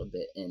decline a little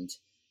bit. And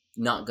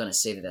not going to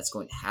say that that's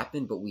going to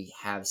happen, but we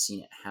have seen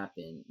it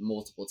happen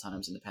multiple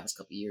times in the past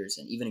couple of years.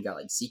 And even a guy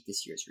like Zeke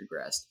this year has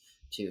regressed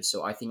too.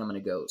 So I think I'm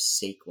going to go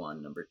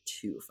Saquon number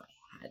 2 if I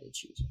had to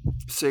choose.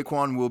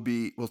 Saquon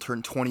will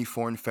turn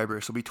 24 in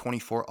February, so he'll be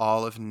 24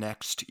 all of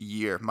next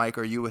year. Mike,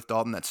 are you with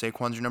Dalton that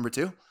Saquon's your number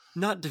 2?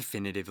 Not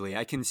definitively.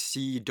 I can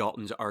see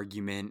Dalton's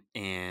argument,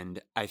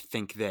 and I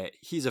think that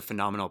he's a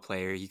phenomenal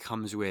player. He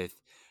comes with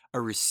a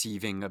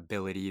receiving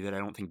ability that I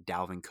don't think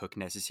Dalvin Cook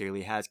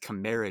necessarily has.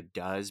 Kamara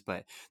does,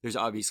 but there's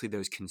obviously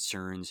those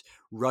concerns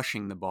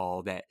rushing the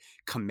ball that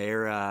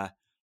Kamara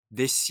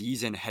this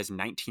season has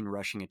 19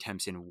 rushing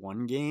attempts in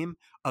one game.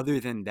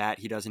 Other than that,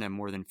 he doesn't have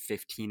more than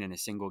 15 in a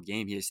single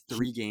game. He has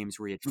 3 games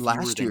where he had fewer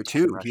Last than year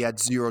 10 too, rushing. he had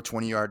 0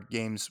 20-yard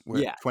games,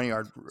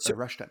 20-yard So-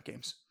 rush attempt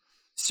games.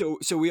 So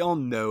we all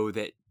know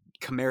that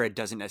Kamara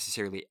doesn't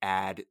necessarily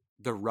add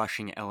the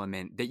rushing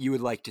element that you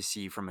would like to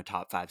see from a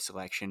top 5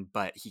 selection,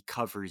 but he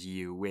covers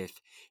you with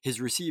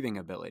his receiving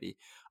ability.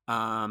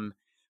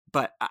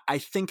 But I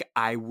think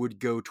I would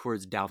go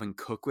towards Dalvin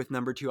Cook with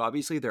number 2.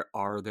 Obviously, there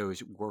are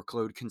those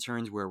workload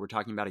concerns where we're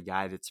talking about a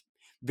guy that's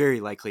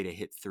very likely to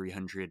hit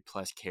 300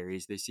 plus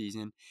carries this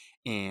season,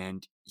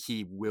 and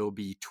he will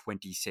be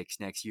 26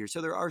 next year.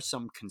 So there are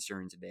some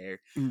concerns there.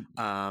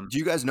 Do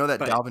you guys know that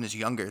but- Dalvin is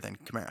younger than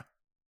Kamara?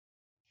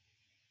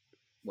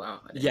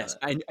 Wow. I didn't Yes,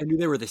 know that. I knew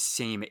they were the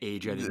same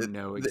age. I didn't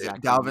know exactly.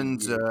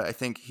 Dalvin's, I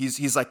think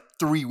he's like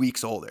 3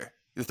 weeks older.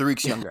 3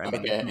 weeks younger. I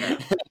mean, Okay.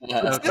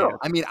 but still,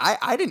 I mean,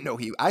 I didn't know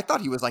I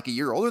thought he was like a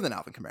year older than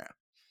Alvin Kamara.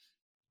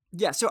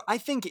 Yeah, so I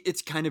think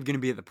it's kind of going to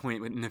be at the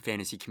point in the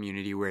fantasy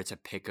community where it's a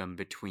pick-em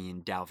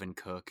between Dalvin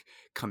Cook,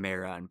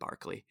 Kamara, and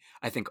Barkley.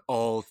 I think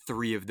all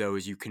 3 of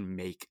those you can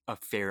make a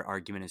fair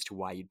argument as to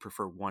why you'd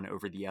prefer one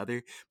over the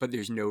other, but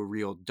there's no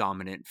real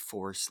dominant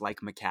force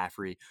like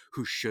McCaffrey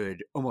who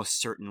should almost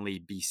certainly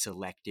be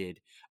selected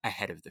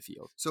ahead of the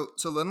field. So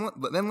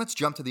then let's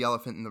jump to the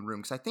elephant in the room,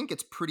 because I think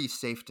it's pretty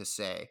safe to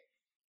say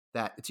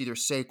that it's either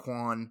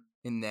Saquon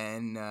and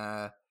then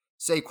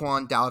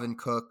Saquon, Dalvin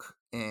Cook,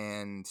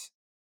 and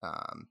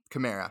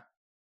Kamara,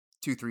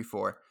 2, 3,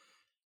 4.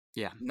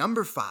 Yeah.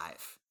 Number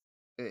 5.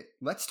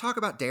 Let's talk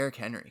about Derrick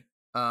Henry.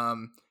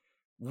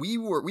 We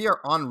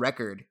are on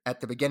record at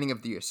the beginning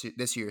of the year,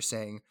 this year,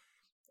 saying,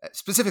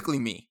 specifically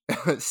me,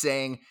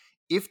 saying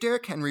if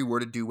Derrick Henry were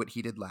to do what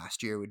he did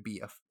last year, it would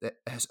be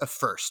a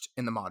first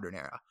in the modern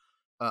era.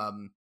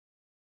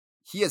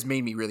 He has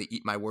made me really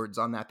eat my words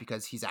on that,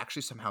 because he's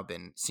actually somehow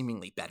been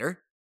seemingly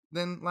better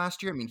than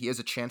last year. I mean, he has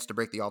a chance to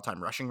break the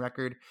all-time rushing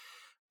record.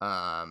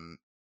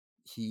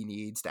 He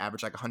needs to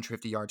average like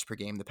 150 yards per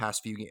game the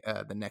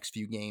next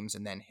few games,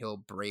 and then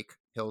he'll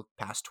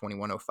pass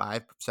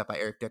 2105, set by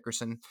Eric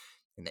Dickerson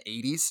in the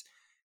 80s.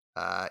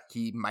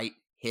 He might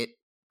hit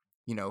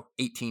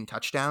 18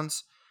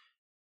 touchdowns.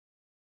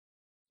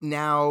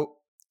 Now,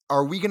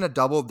 are we going to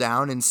double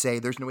down and say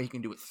there's no way he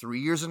can do it 3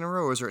 years in a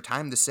row? Or is there a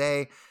time to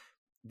say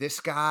this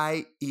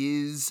guy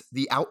is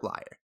the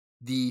outlier,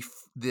 the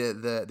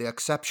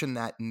exception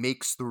that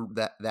makes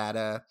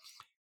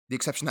the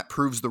exception that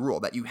proves the rule,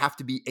 that you have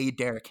to be a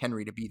Derrick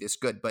Henry to be this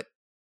good. But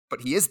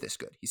he is this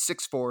good. He's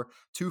 6'4",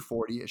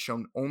 240.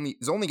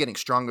 Is only getting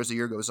stronger as the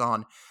year goes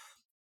on.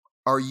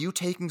 Are you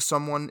taking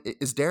someone?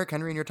 Is Derrick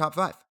Henry in your top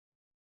 5?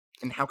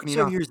 And how can you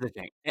So not? here's the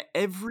thing.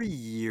 Every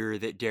year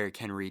that Derrick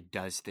Henry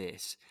does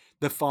this,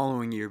 the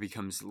following year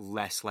becomes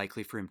less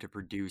likely for him to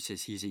produce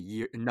as he's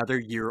another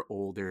year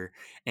older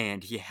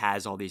and he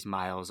has all these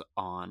miles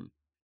on.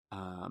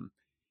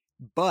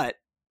 But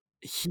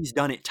he's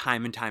done it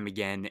time and time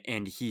again,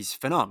 and he's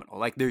phenomenal.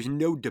 Like, there's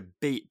no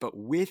debate, but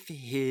with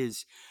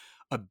his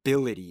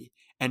ability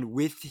and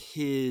with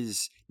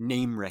his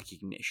name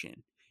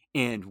recognition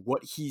and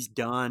what he's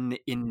done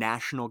in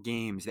national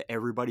games that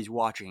everybody's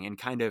watching and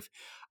kind of,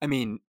 I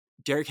mean,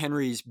 Derrick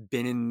Henry's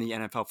been in the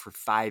NFL for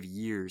 5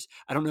 years.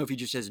 I don't know if he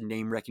just has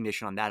name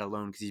recognition on that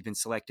alone because he's been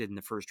selected in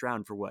the first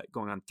round for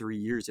going on 3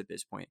 years at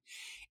this point.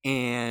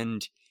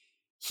 And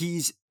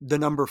he's the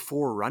number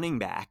 4 running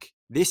back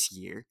this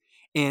year.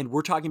 And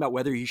we're talking about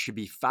whether he should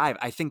be 5.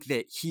 I think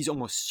that he's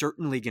almost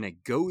certainly going to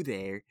go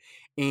there.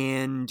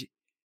 And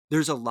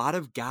there's a lot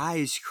of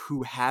guys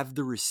who have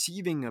the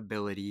receiving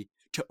ability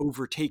to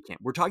overtake him.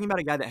 We're talking about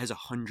a guy that has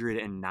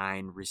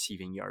 109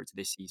 receiving yards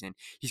this season.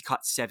 He's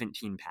caught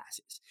 17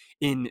 passes.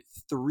 In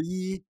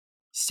 3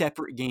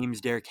 separate games,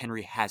 Derrick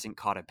Henry hasn't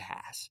caught a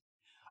pass.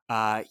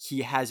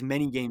 He has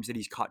many games that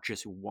he's caught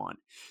just 1.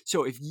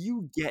 So if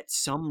you get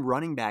some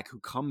running back who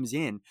comes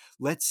in,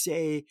 let's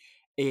say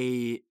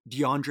a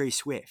DeAndre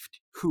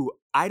Swift, who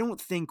I don't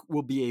think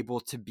will be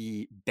able to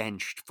be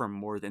benched from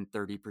more than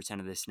 30%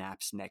 of the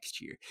snaps next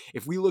year.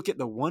 If we look at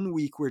the 1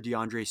 week where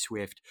DeAndre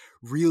Swift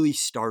really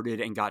started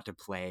and got to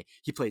play,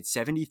 he played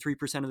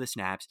 73% of the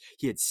snaps,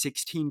 he had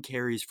 16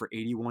 carries for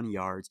 81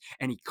 yards,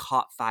 and he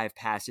caught 5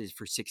 passes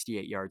for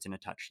 68 yards and a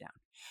touchdown.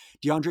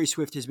 DeAndre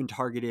Swift has been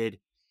targeted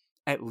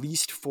at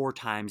least 4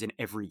 times in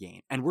every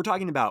game. And we're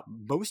talking about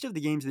most of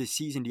the games this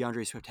season,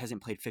 DeAndre Swift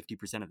hasn't played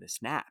 50% of the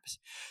snaps.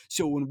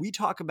 So when we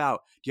talk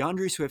about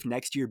DeAndre Swift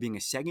next year being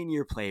a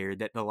second-year player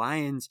that the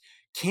Lions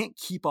can't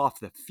keep off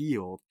the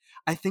field,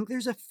 I think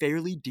there's a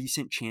fairly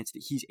decent chance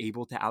that he's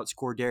able to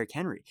outscore Derrick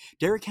Henry.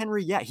 Derrick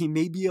Henry, yeah, he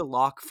may be a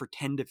lock for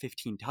 10 to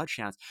 15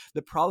 touchdowns.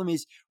 The problem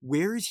is,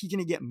 where is he going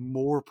to get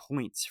more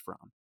points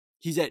from?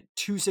 He's at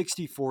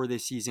 264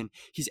 this season.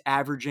 He's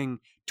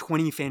averaging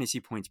 20 fantasy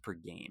points per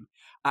game.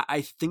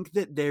 I think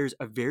that there's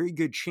a very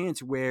good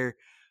chance where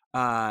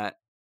DeAndre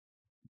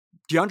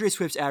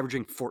Swift's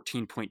averaging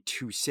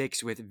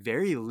 14.26 with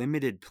very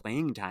limited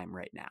playing time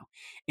right now.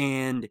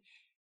 And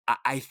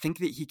I think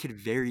that he could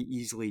very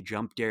easily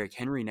jump Derrick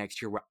Henry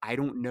next year, where I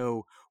don't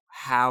know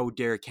how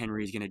Derrick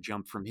Henry is going to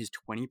jump from his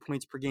 20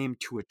 points per game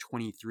to a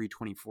 23,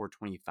 24,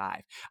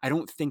 25. I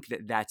don't think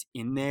that that's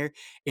in there.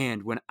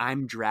 And when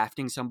I'm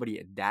drafting somebody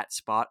at that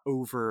spot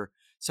over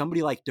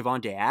somebody like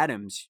Devontae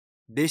Adams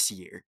this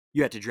year,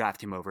 you had to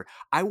draft him over.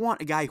 I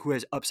want a guy who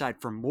has upside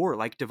for more,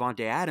 like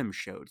Devontae Adams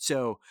showed.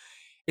 So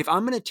if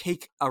I'm going to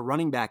take a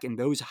running back in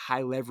those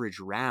high leverage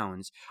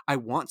rounds, I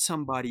want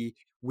somebody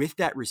with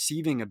that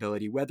receiving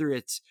ability, whether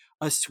it's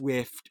a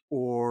Swift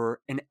or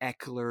an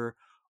Eckler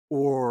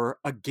or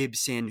a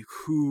Gibson,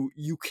 who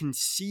you can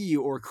see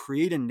or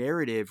create a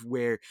narrative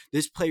where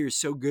this player is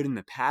so good in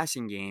the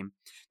passing game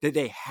that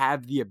they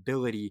have the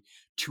ability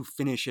to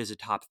finish as a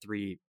top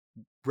 3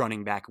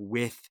 running back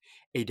with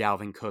a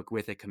Dalvin Cook,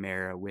 with a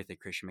Kamara, with a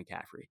Christian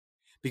McCaffrey,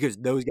 because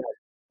those guys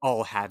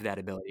all have that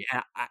ability.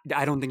 And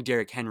I don't think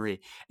Derrick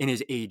Henry in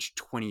his age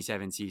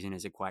 27 season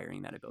is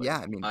acquiring that ability. Yeah,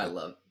 I mean, I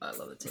love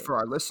the take. For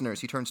our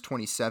listeners, he turns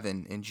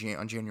 27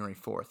 on January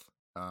 4th.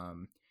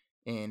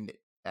 And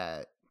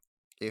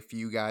if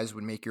you guys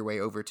would make your way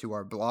over to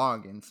our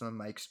blog and some of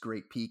Mike's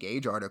great peak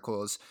age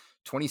articles,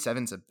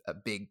 27 is a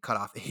big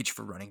cutoff age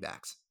for running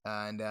backs.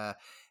 And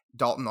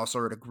Dalton also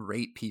wrote a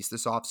great piece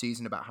this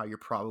offseason about how you're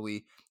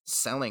probably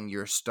selling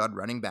your stud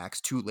running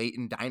backs too late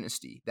in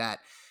Dynasty. That,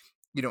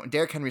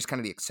 Derrick Henry is kind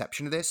of the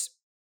exception to this.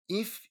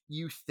 If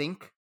you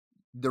think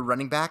the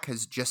running back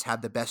has just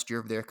had the best year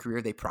of their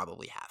career, they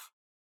probably have.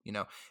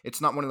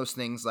 It's not one of those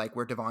things like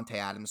where Devontae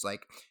Adams,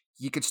 like,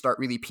 he could start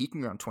really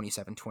peaking around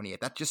 27,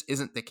 28. That just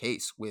isn't the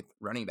case with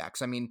running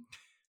backs. I mean,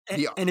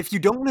 and if you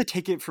don't want to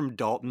take it from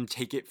Dalton,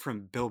 take it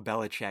from Bill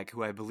Belichick,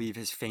 who I believe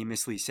has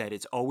famously said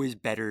it's always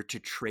better to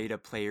trade a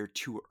player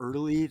too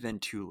early than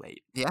too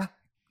late. Yeah,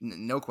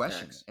 no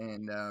question. Thanks.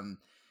 And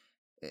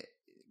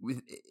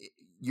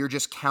you're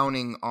just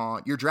counting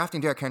on, you're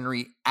drafting Derrick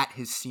Henry at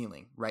his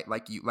ceiling, right?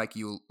 Like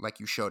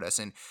you showed us.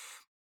 And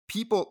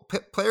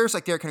players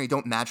like Derrick Henry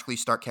don't magically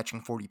start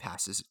catching 40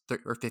 passes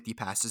or 50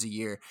 passes a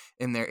year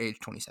in their age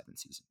 27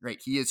 season, right?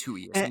 He is who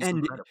he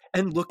is.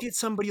 And look at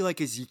somebody like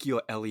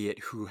Ezekiel Elliott,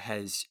 who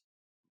has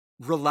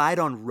relied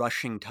on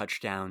rushing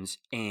touchdowns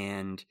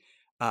and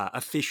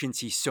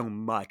efficiency so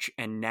much,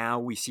 and now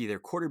we see their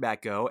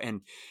quarterback go.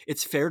 And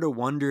it's fair to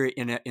wonder,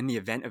 in the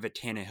event of a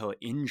Tannehill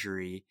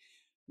injury,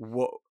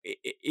 what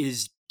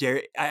is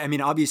I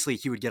mean, obviously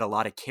he would get a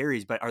lot of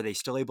carries, but are they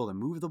still able to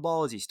move the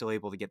ball? Is he still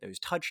able to get those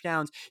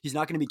touchdowns? He's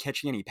not going to be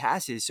catching any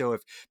passes. So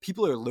if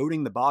people are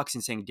loading the box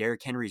and saying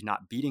Derrick Henry's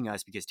not beating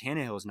us because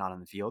Tannehill is not on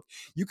the field,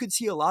 you could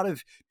see a lot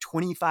of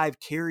 25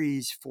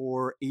 carries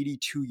for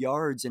 82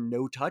 yards and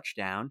no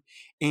touchdown,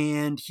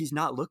 and he's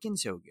not looking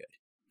so good.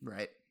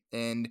 Right.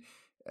 And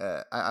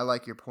I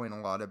like your point a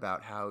lot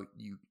about how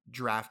you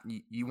draft,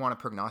 you want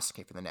to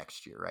prognosticate for the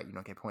next year, right? You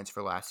don't get points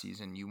for last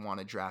season. You want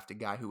to draft a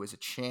guy who has a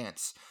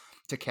chance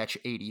to catch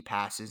 80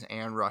 passes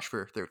and rush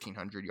for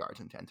 1,300 yards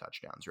and 10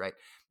 touchdowns, right?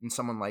 And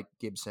someone like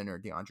Gibson or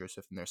DeAndre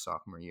Swift in their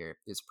sophomore year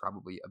is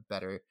probably a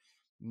better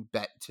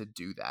bet to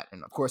do that.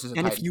 And of course, as a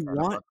And tight end, I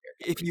love Derrick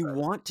if Henry, you but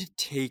want to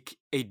take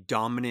a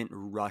dominant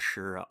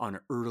rusher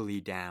on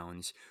early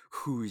downs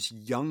who's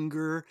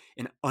younger,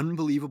 an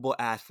unbelievable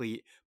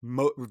athlete,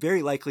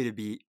 very likely to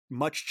be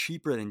much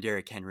cheaper than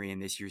Derrick Henry in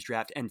this year's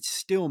draft, and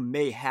still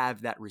may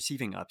have that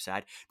receiving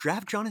upside,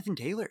 draft Jonathan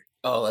Taylor.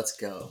 Oh, let's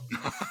go.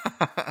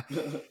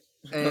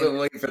 And I've been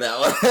waiting for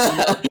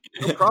that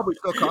it'll probably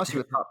still cost you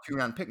a top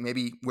 2-round pick,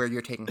 maybe where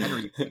you're taking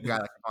Henry, you take a guy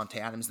like Devontae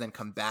Adams, then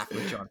come back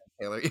with Jonathan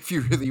Taylor if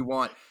you really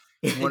want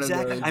one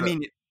Exactly. of those. I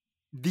mean,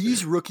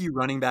 these rookie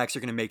running backs are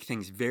going to make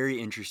things very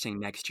interesting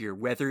next year,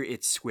 whether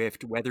it's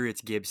Swift, whether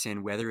it's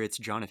Gibson, whether it's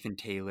Jonathan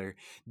Taylor.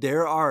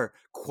 There are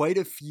quite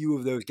a few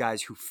of those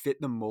guys who fit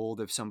the mold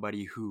of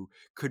somebody who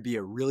could be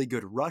a really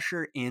good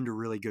rusher and a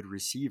really good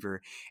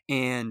receiver.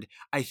 And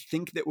I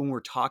think that when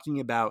we're talking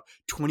about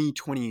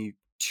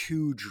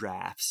 2022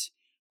 drafts,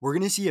 we're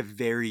going to see a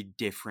very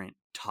different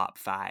top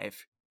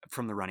 5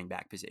 from the running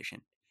back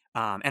position.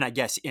 And I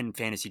guess in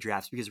fantasy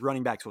drafts, because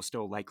running backs will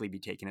still likely be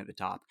taken at the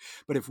top.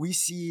 But if we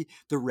see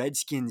the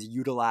Redskins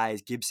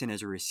utilize Gibson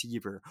as a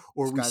receiver,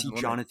 or we see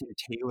Jonathan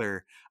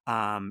Taylor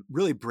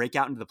really break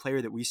out into the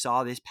player that we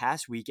saw this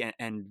past week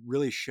and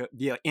really show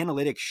the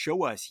analytics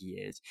show us he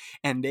is.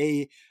 And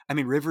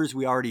Rivers,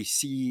 we already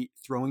see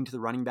throwing to the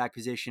running back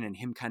position and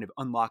him kind of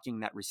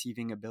unlocking that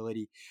receiving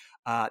ability.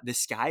 The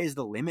sky is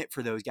the limit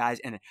for those guys.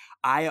 And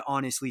I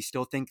honestly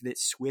still think that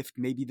Swift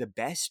may be the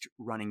best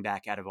running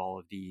back out of all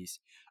of these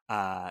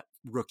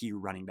rookie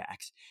running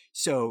backs.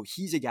 So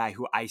he's a guy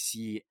who I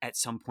see at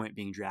some point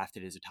being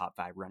drafted as a top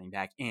 5 running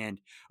back. And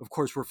of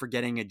course, we're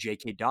forgetting a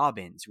J.K.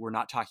 Dobbins. We're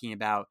not talking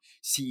about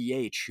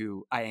CEH,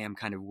 who I am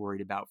kind of worried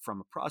about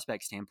from a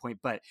prospect standpoint,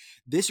 but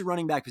this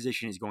running back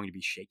position is going to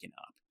be shaken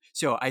up.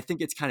 So I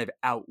think it's kind of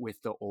out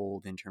with the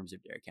old in terms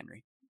of Derrick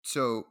Henry.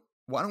 So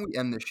why don't we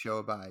end this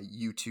show by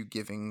you two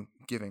giving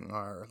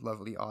our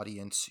lovely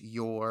audience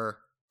your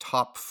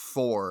top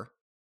 4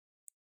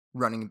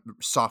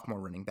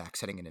 sophomore running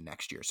backs heading into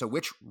next year. So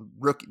which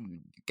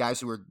guys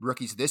who are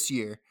rookies this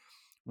year,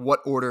 what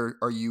order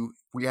are you,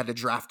 we had to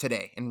draft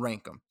today and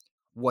rank them.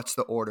 What's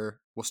the order?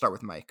 We'll start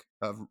with Mike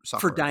of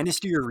sophomore. For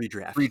dynasty or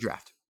redraft?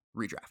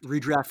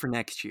 Redraft for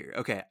next year.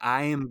 Okay.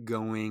 I am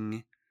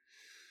going,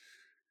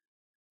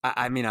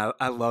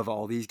 I love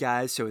all these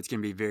guys, so it's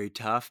going to be very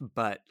tough,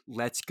 but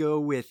let's go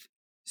with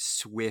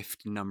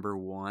Swift number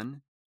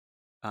 1.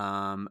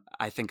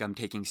 I think I'm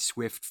taking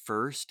Swift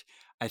first.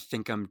 I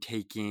think I'm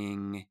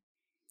taking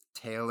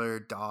Taylor,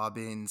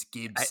 Dobbins,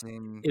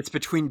 Gibson. It's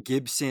between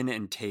Gibson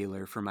and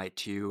Taylor for my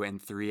 2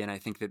 and 3, and I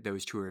think that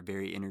those two are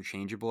very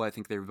interchangeable. I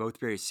think they're both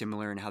very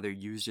similar in how they're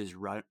used as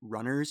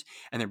runners,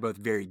 and they're both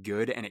very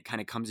good, and it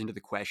kind of comes into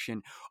the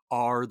question,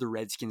 are the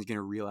Redskins going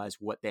to realize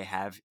what they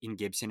have in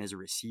Gibson as a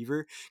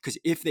receiver? Because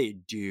if they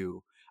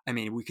do,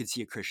 we could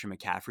see a Christian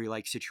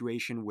McCaffrey-like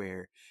situation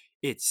where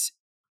it's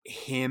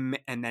him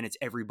and then it's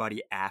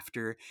everybody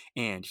after,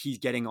 and he's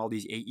getting all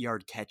these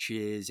 8-yard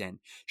catches and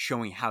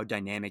showing how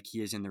dynamic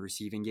he is in the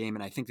receiving game.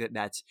 And I think that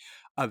that's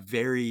a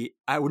very,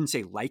 I wouldn't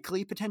say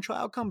likely potential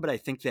outcome, but I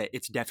think that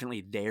it's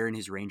definitely there in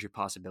his range of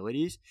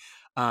possibilities.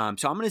 So I'm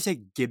going to say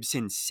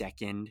Gibson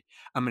second.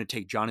 I'm going to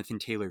take Jonathan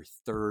Taylor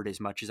third, as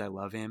much as I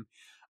love him.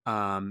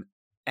 And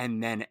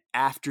then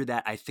after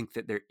that, I think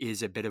that there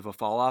is a bit of a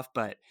fall off,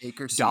 but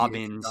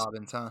Dobbins,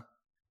 huh?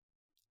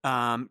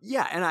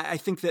 Yeah, and I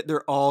think that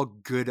they're all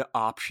good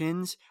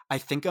options. I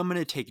think I'm going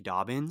to take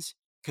Dobbins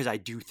because I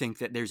do think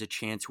that there's a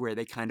chance where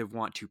they kind of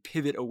want to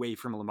pivot away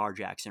from Lamar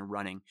Jackson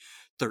running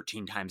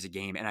 13 times a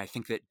game. And I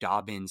think that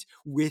Dobbins,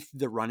 with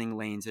the running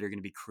lanes that are going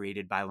to be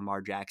created by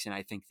Lamar Jackson,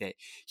 I think that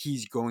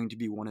he's going to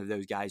be one of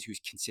those guys who's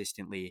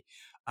consistently,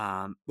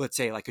 let's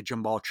say like a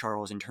Jamal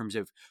Charles in terms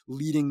of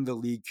leading the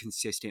league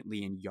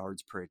consistently in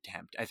yards per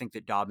attempt. I think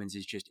that Dobbins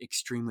is just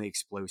extremely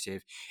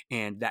explosive,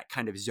 and that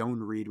kind of zone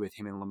read with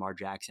him and Lamar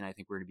Jackson, I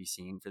think we're going to be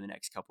seeing for the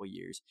next couple of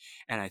years.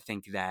 And I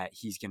think that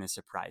he's going to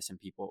surprise some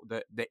people.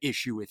 The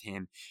issue with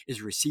him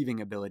is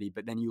receiving ability,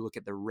 but then you look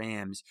at the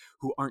Rams,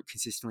 who aren't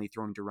consistently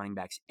throwing to running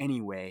backs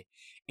anyway.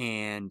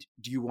 And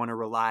do you want to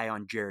rely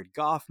on Jared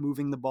Goff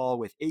moving the ball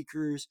with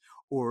Akers,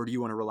 or do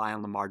you want to rely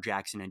on Lamar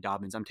Jackson and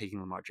Dobbins? I'm taking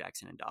Lamar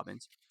Jackson and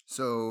Dobbins.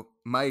 So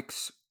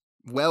Mike's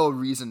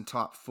well-reasoned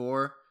top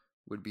 4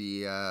 would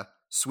be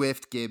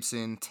Swift,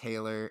 Gibson,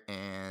 Taylor,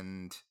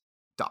 and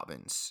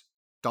Dobbins.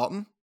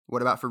 Dalton,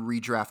 what about for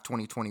redraft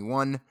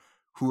 2021?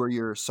 Who are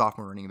your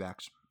sophomore running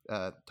backs?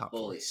 top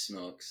Holy 4.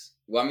 smokes.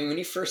 Well, I mean, when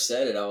you first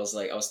said it, I was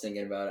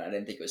thinking about it. I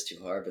didn't think it was too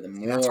hard, but the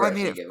See, that's why more I I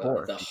made it think about it,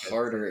 4 the because it's like,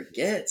 harder it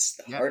gets.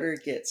 The yeah, harder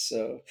it gets.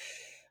 So,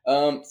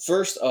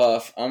 first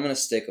off, I'm gonna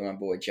stick with my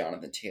boy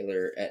Jonathan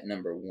Taylor at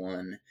number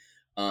 1.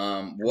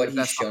 probably What the he's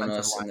best shown offensive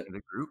us in line the in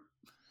the group.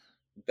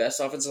 best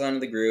offensive line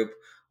of the group.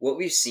 What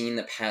we've seen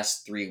the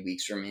past 3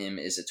 weeks from him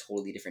is a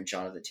totally different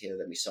Jonathan Taylor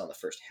that we saw in the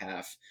first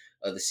half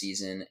of the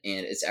season,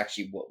 and it's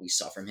actually what we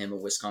saw from him at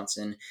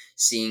Wisconsin.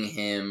 Seeing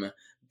him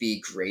be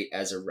great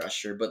as a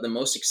rusher, but the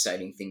most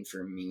exciting thing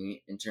for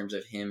me in terms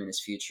of him and his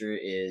future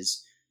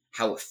is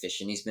how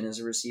efficient he's been as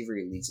a receiver.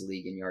 He leads the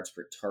league in yards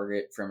per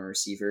target from a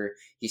receiver.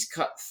 He's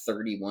cut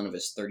 31 of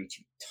his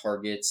 32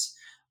 targets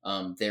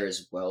there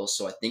as well.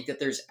 So I think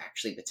that there's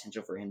actually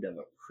potential for him to have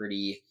a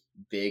pretty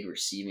big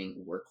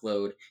receiving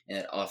workload in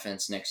that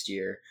offense next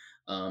year.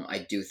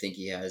 I do think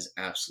he has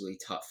absolutely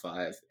top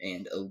 5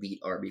 and elite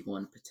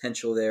RB1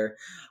 potential there.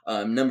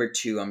 Number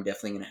 2, I'm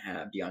definitely going to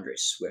have DeAndre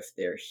Swift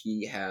there.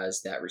 He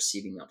has that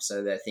receiving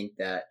upside that I think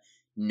that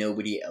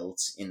nobody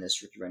else in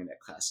this rookie running back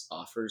class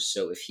offers.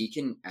 So if he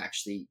can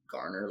actually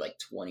garner like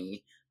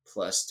 20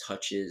 plus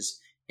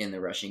touches in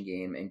the rushing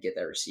game and get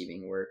that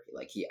receiving work,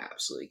 like he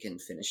absolutely can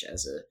finish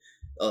as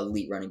a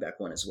elite running back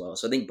 1 as well.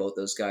 So I think both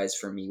those guys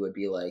for me would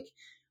be like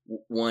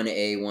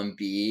 1A,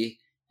 1B,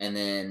 and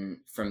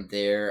then from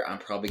there, I'm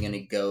probably going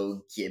to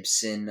go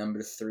Gibson,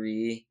 number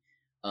 3.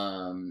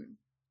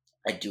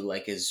 I do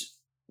like his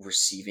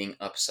receiving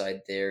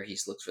upside there.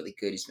 He's looked really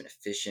good. He's been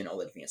efficient,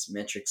 all advanced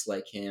metrics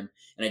like him.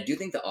 And I do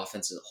think the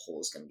offense as a whole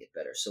is going to get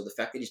better. So the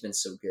fact that he's been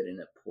so good in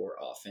a poor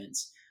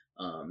offense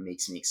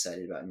makes me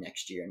excited about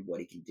next year and what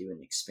he can do in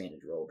an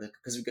expanded role.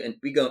 Because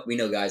we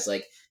know guys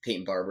like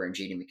Peyton Barber and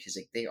J.D.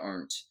 McKissick, they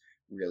aren't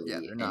Yeah,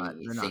 really they're not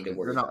anything to good. They're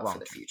worry not about for long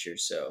the term. future.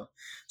 So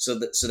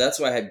that's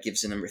why I had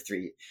Gibson number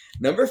 3.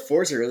 Number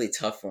 4 is a really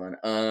tough one.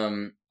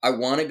 I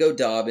want to go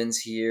Dobbins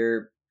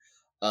here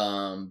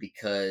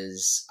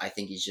because I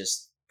think he's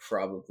just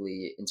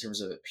probably, in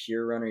terms of a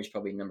pure runner, he's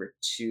probably number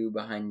 2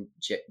 behind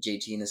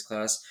JT in this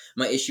class.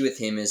 My issue with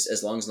him is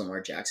as long as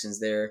Lamar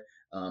Jackson's there,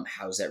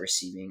 how's that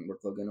receiving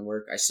workload going to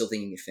work? I still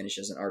think he can finish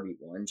as an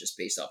RB1 just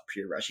based off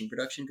pure rushing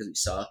production because we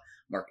saw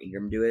Mark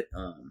Ingram do it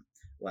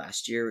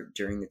last year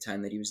during the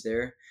time that he was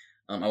there.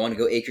 I want to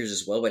go Akers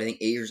as well, but I think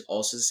Akers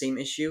also has the same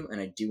issue, and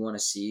I do want to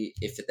see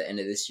if at the end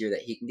of this year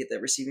that he can get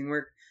that receiving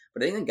work.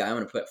 But I think the guy I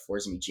want to put 4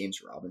 is going to be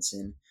James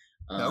Robinson.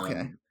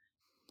 Okay.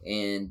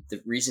 And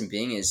the reason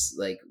being is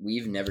like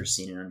we've never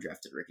seen an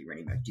undrafted rookie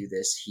running back do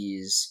this.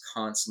 He's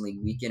constantly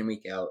week in and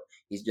week out.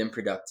 He's been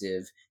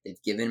productive.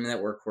 They've given him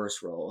that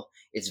workhorse role.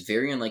 It's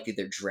very unlikely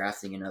they're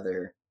drafting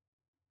another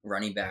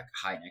running back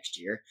high next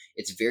year.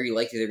 It's very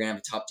likely they're going to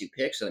have a top 2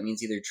 pick. So that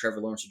means either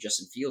Trevor Lawrence or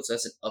Justin Fields. So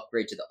that's an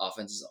upgrade to the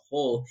offense as a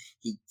whole.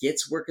 He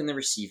gets work in the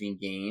receiving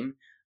game.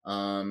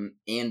 And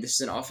this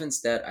is an offense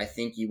that I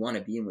think you want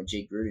to be in with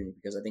Jay Gruden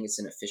because I think it's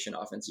an efficient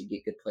offense. You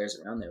get good players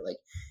around there. Like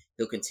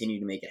he'll continue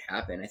to make it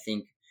happen. I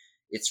think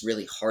it's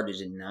really hard to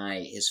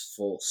deny his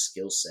full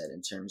skill set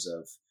in terms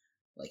of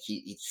like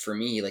he for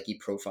me, like he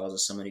profiles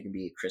as someone who can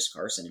be Chris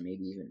Carson and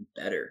maybe even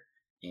better.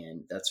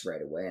 And that's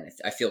right away. And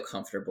I feel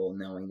comfortable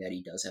knowing that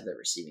he does have that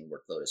receiving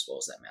workload as well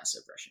as that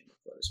massive rushing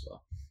workload as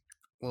well.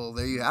 Well,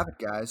 there you have it,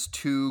 guys.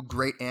 2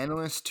 great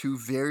analysts, 2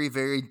 very,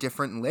 very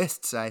different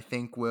lists. I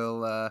think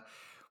we'll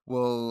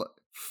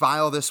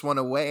file this one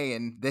away,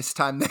 and this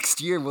time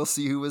next year we'll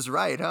see who was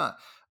right, huh?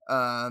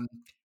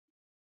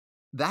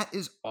 That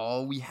is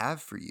all we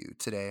have for you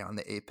today on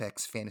the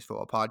Apex Fantasy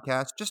Football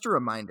Podcast. Just a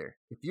reminder,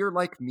 if you're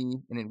like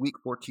me and in Week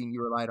 14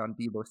 you relied on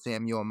Deebo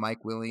Samuel,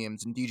 Mike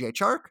Williams, and DJ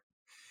Chark,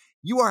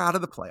 you are out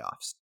of the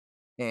playoffs.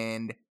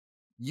 And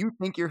you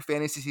think your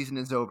fantasy season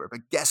is over,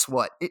 but guess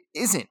what? It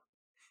isn't.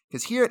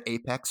 Because here at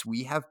Apex,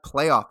 we have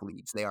playoff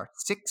leagues. They are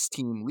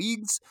 6-team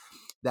leagues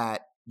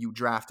that you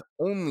draft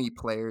only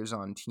players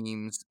on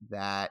teams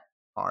that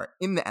are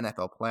in the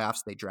NFL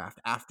playoffs. They draft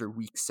after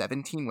Week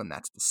 17 when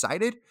that's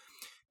decided.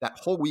 That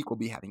whole week we'll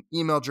be having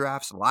email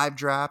drafts, live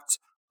drafts,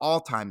 all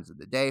times of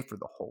the day for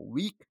the whole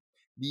week.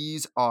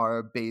 These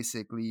are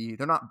basically,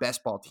 they're not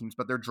best ball teams,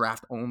 but they're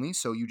draft only.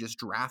 So you just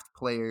draft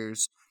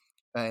players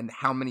and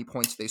how many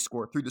points they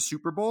score through the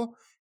Super Bowl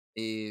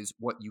is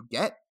what you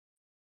get.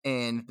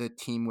 And the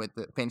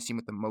fantasy team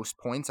with the most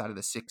points out of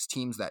the 6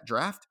 teams that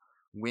draft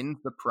wins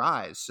the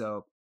prize.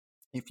 So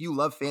if you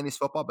love fantasy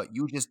football, but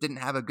you just didn't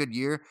have a good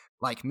year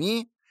like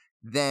me,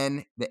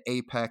 then the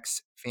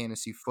Apex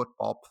Fantasy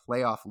Football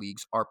Playoff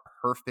Leagues are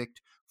perfect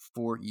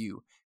for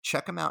you.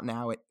 Check them out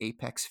now at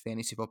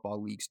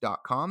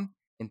apexfantasyfootballleagues.com.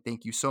 And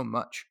thank you so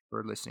much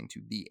for listening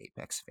to the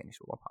Apex Fantasy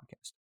Football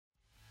Podcast.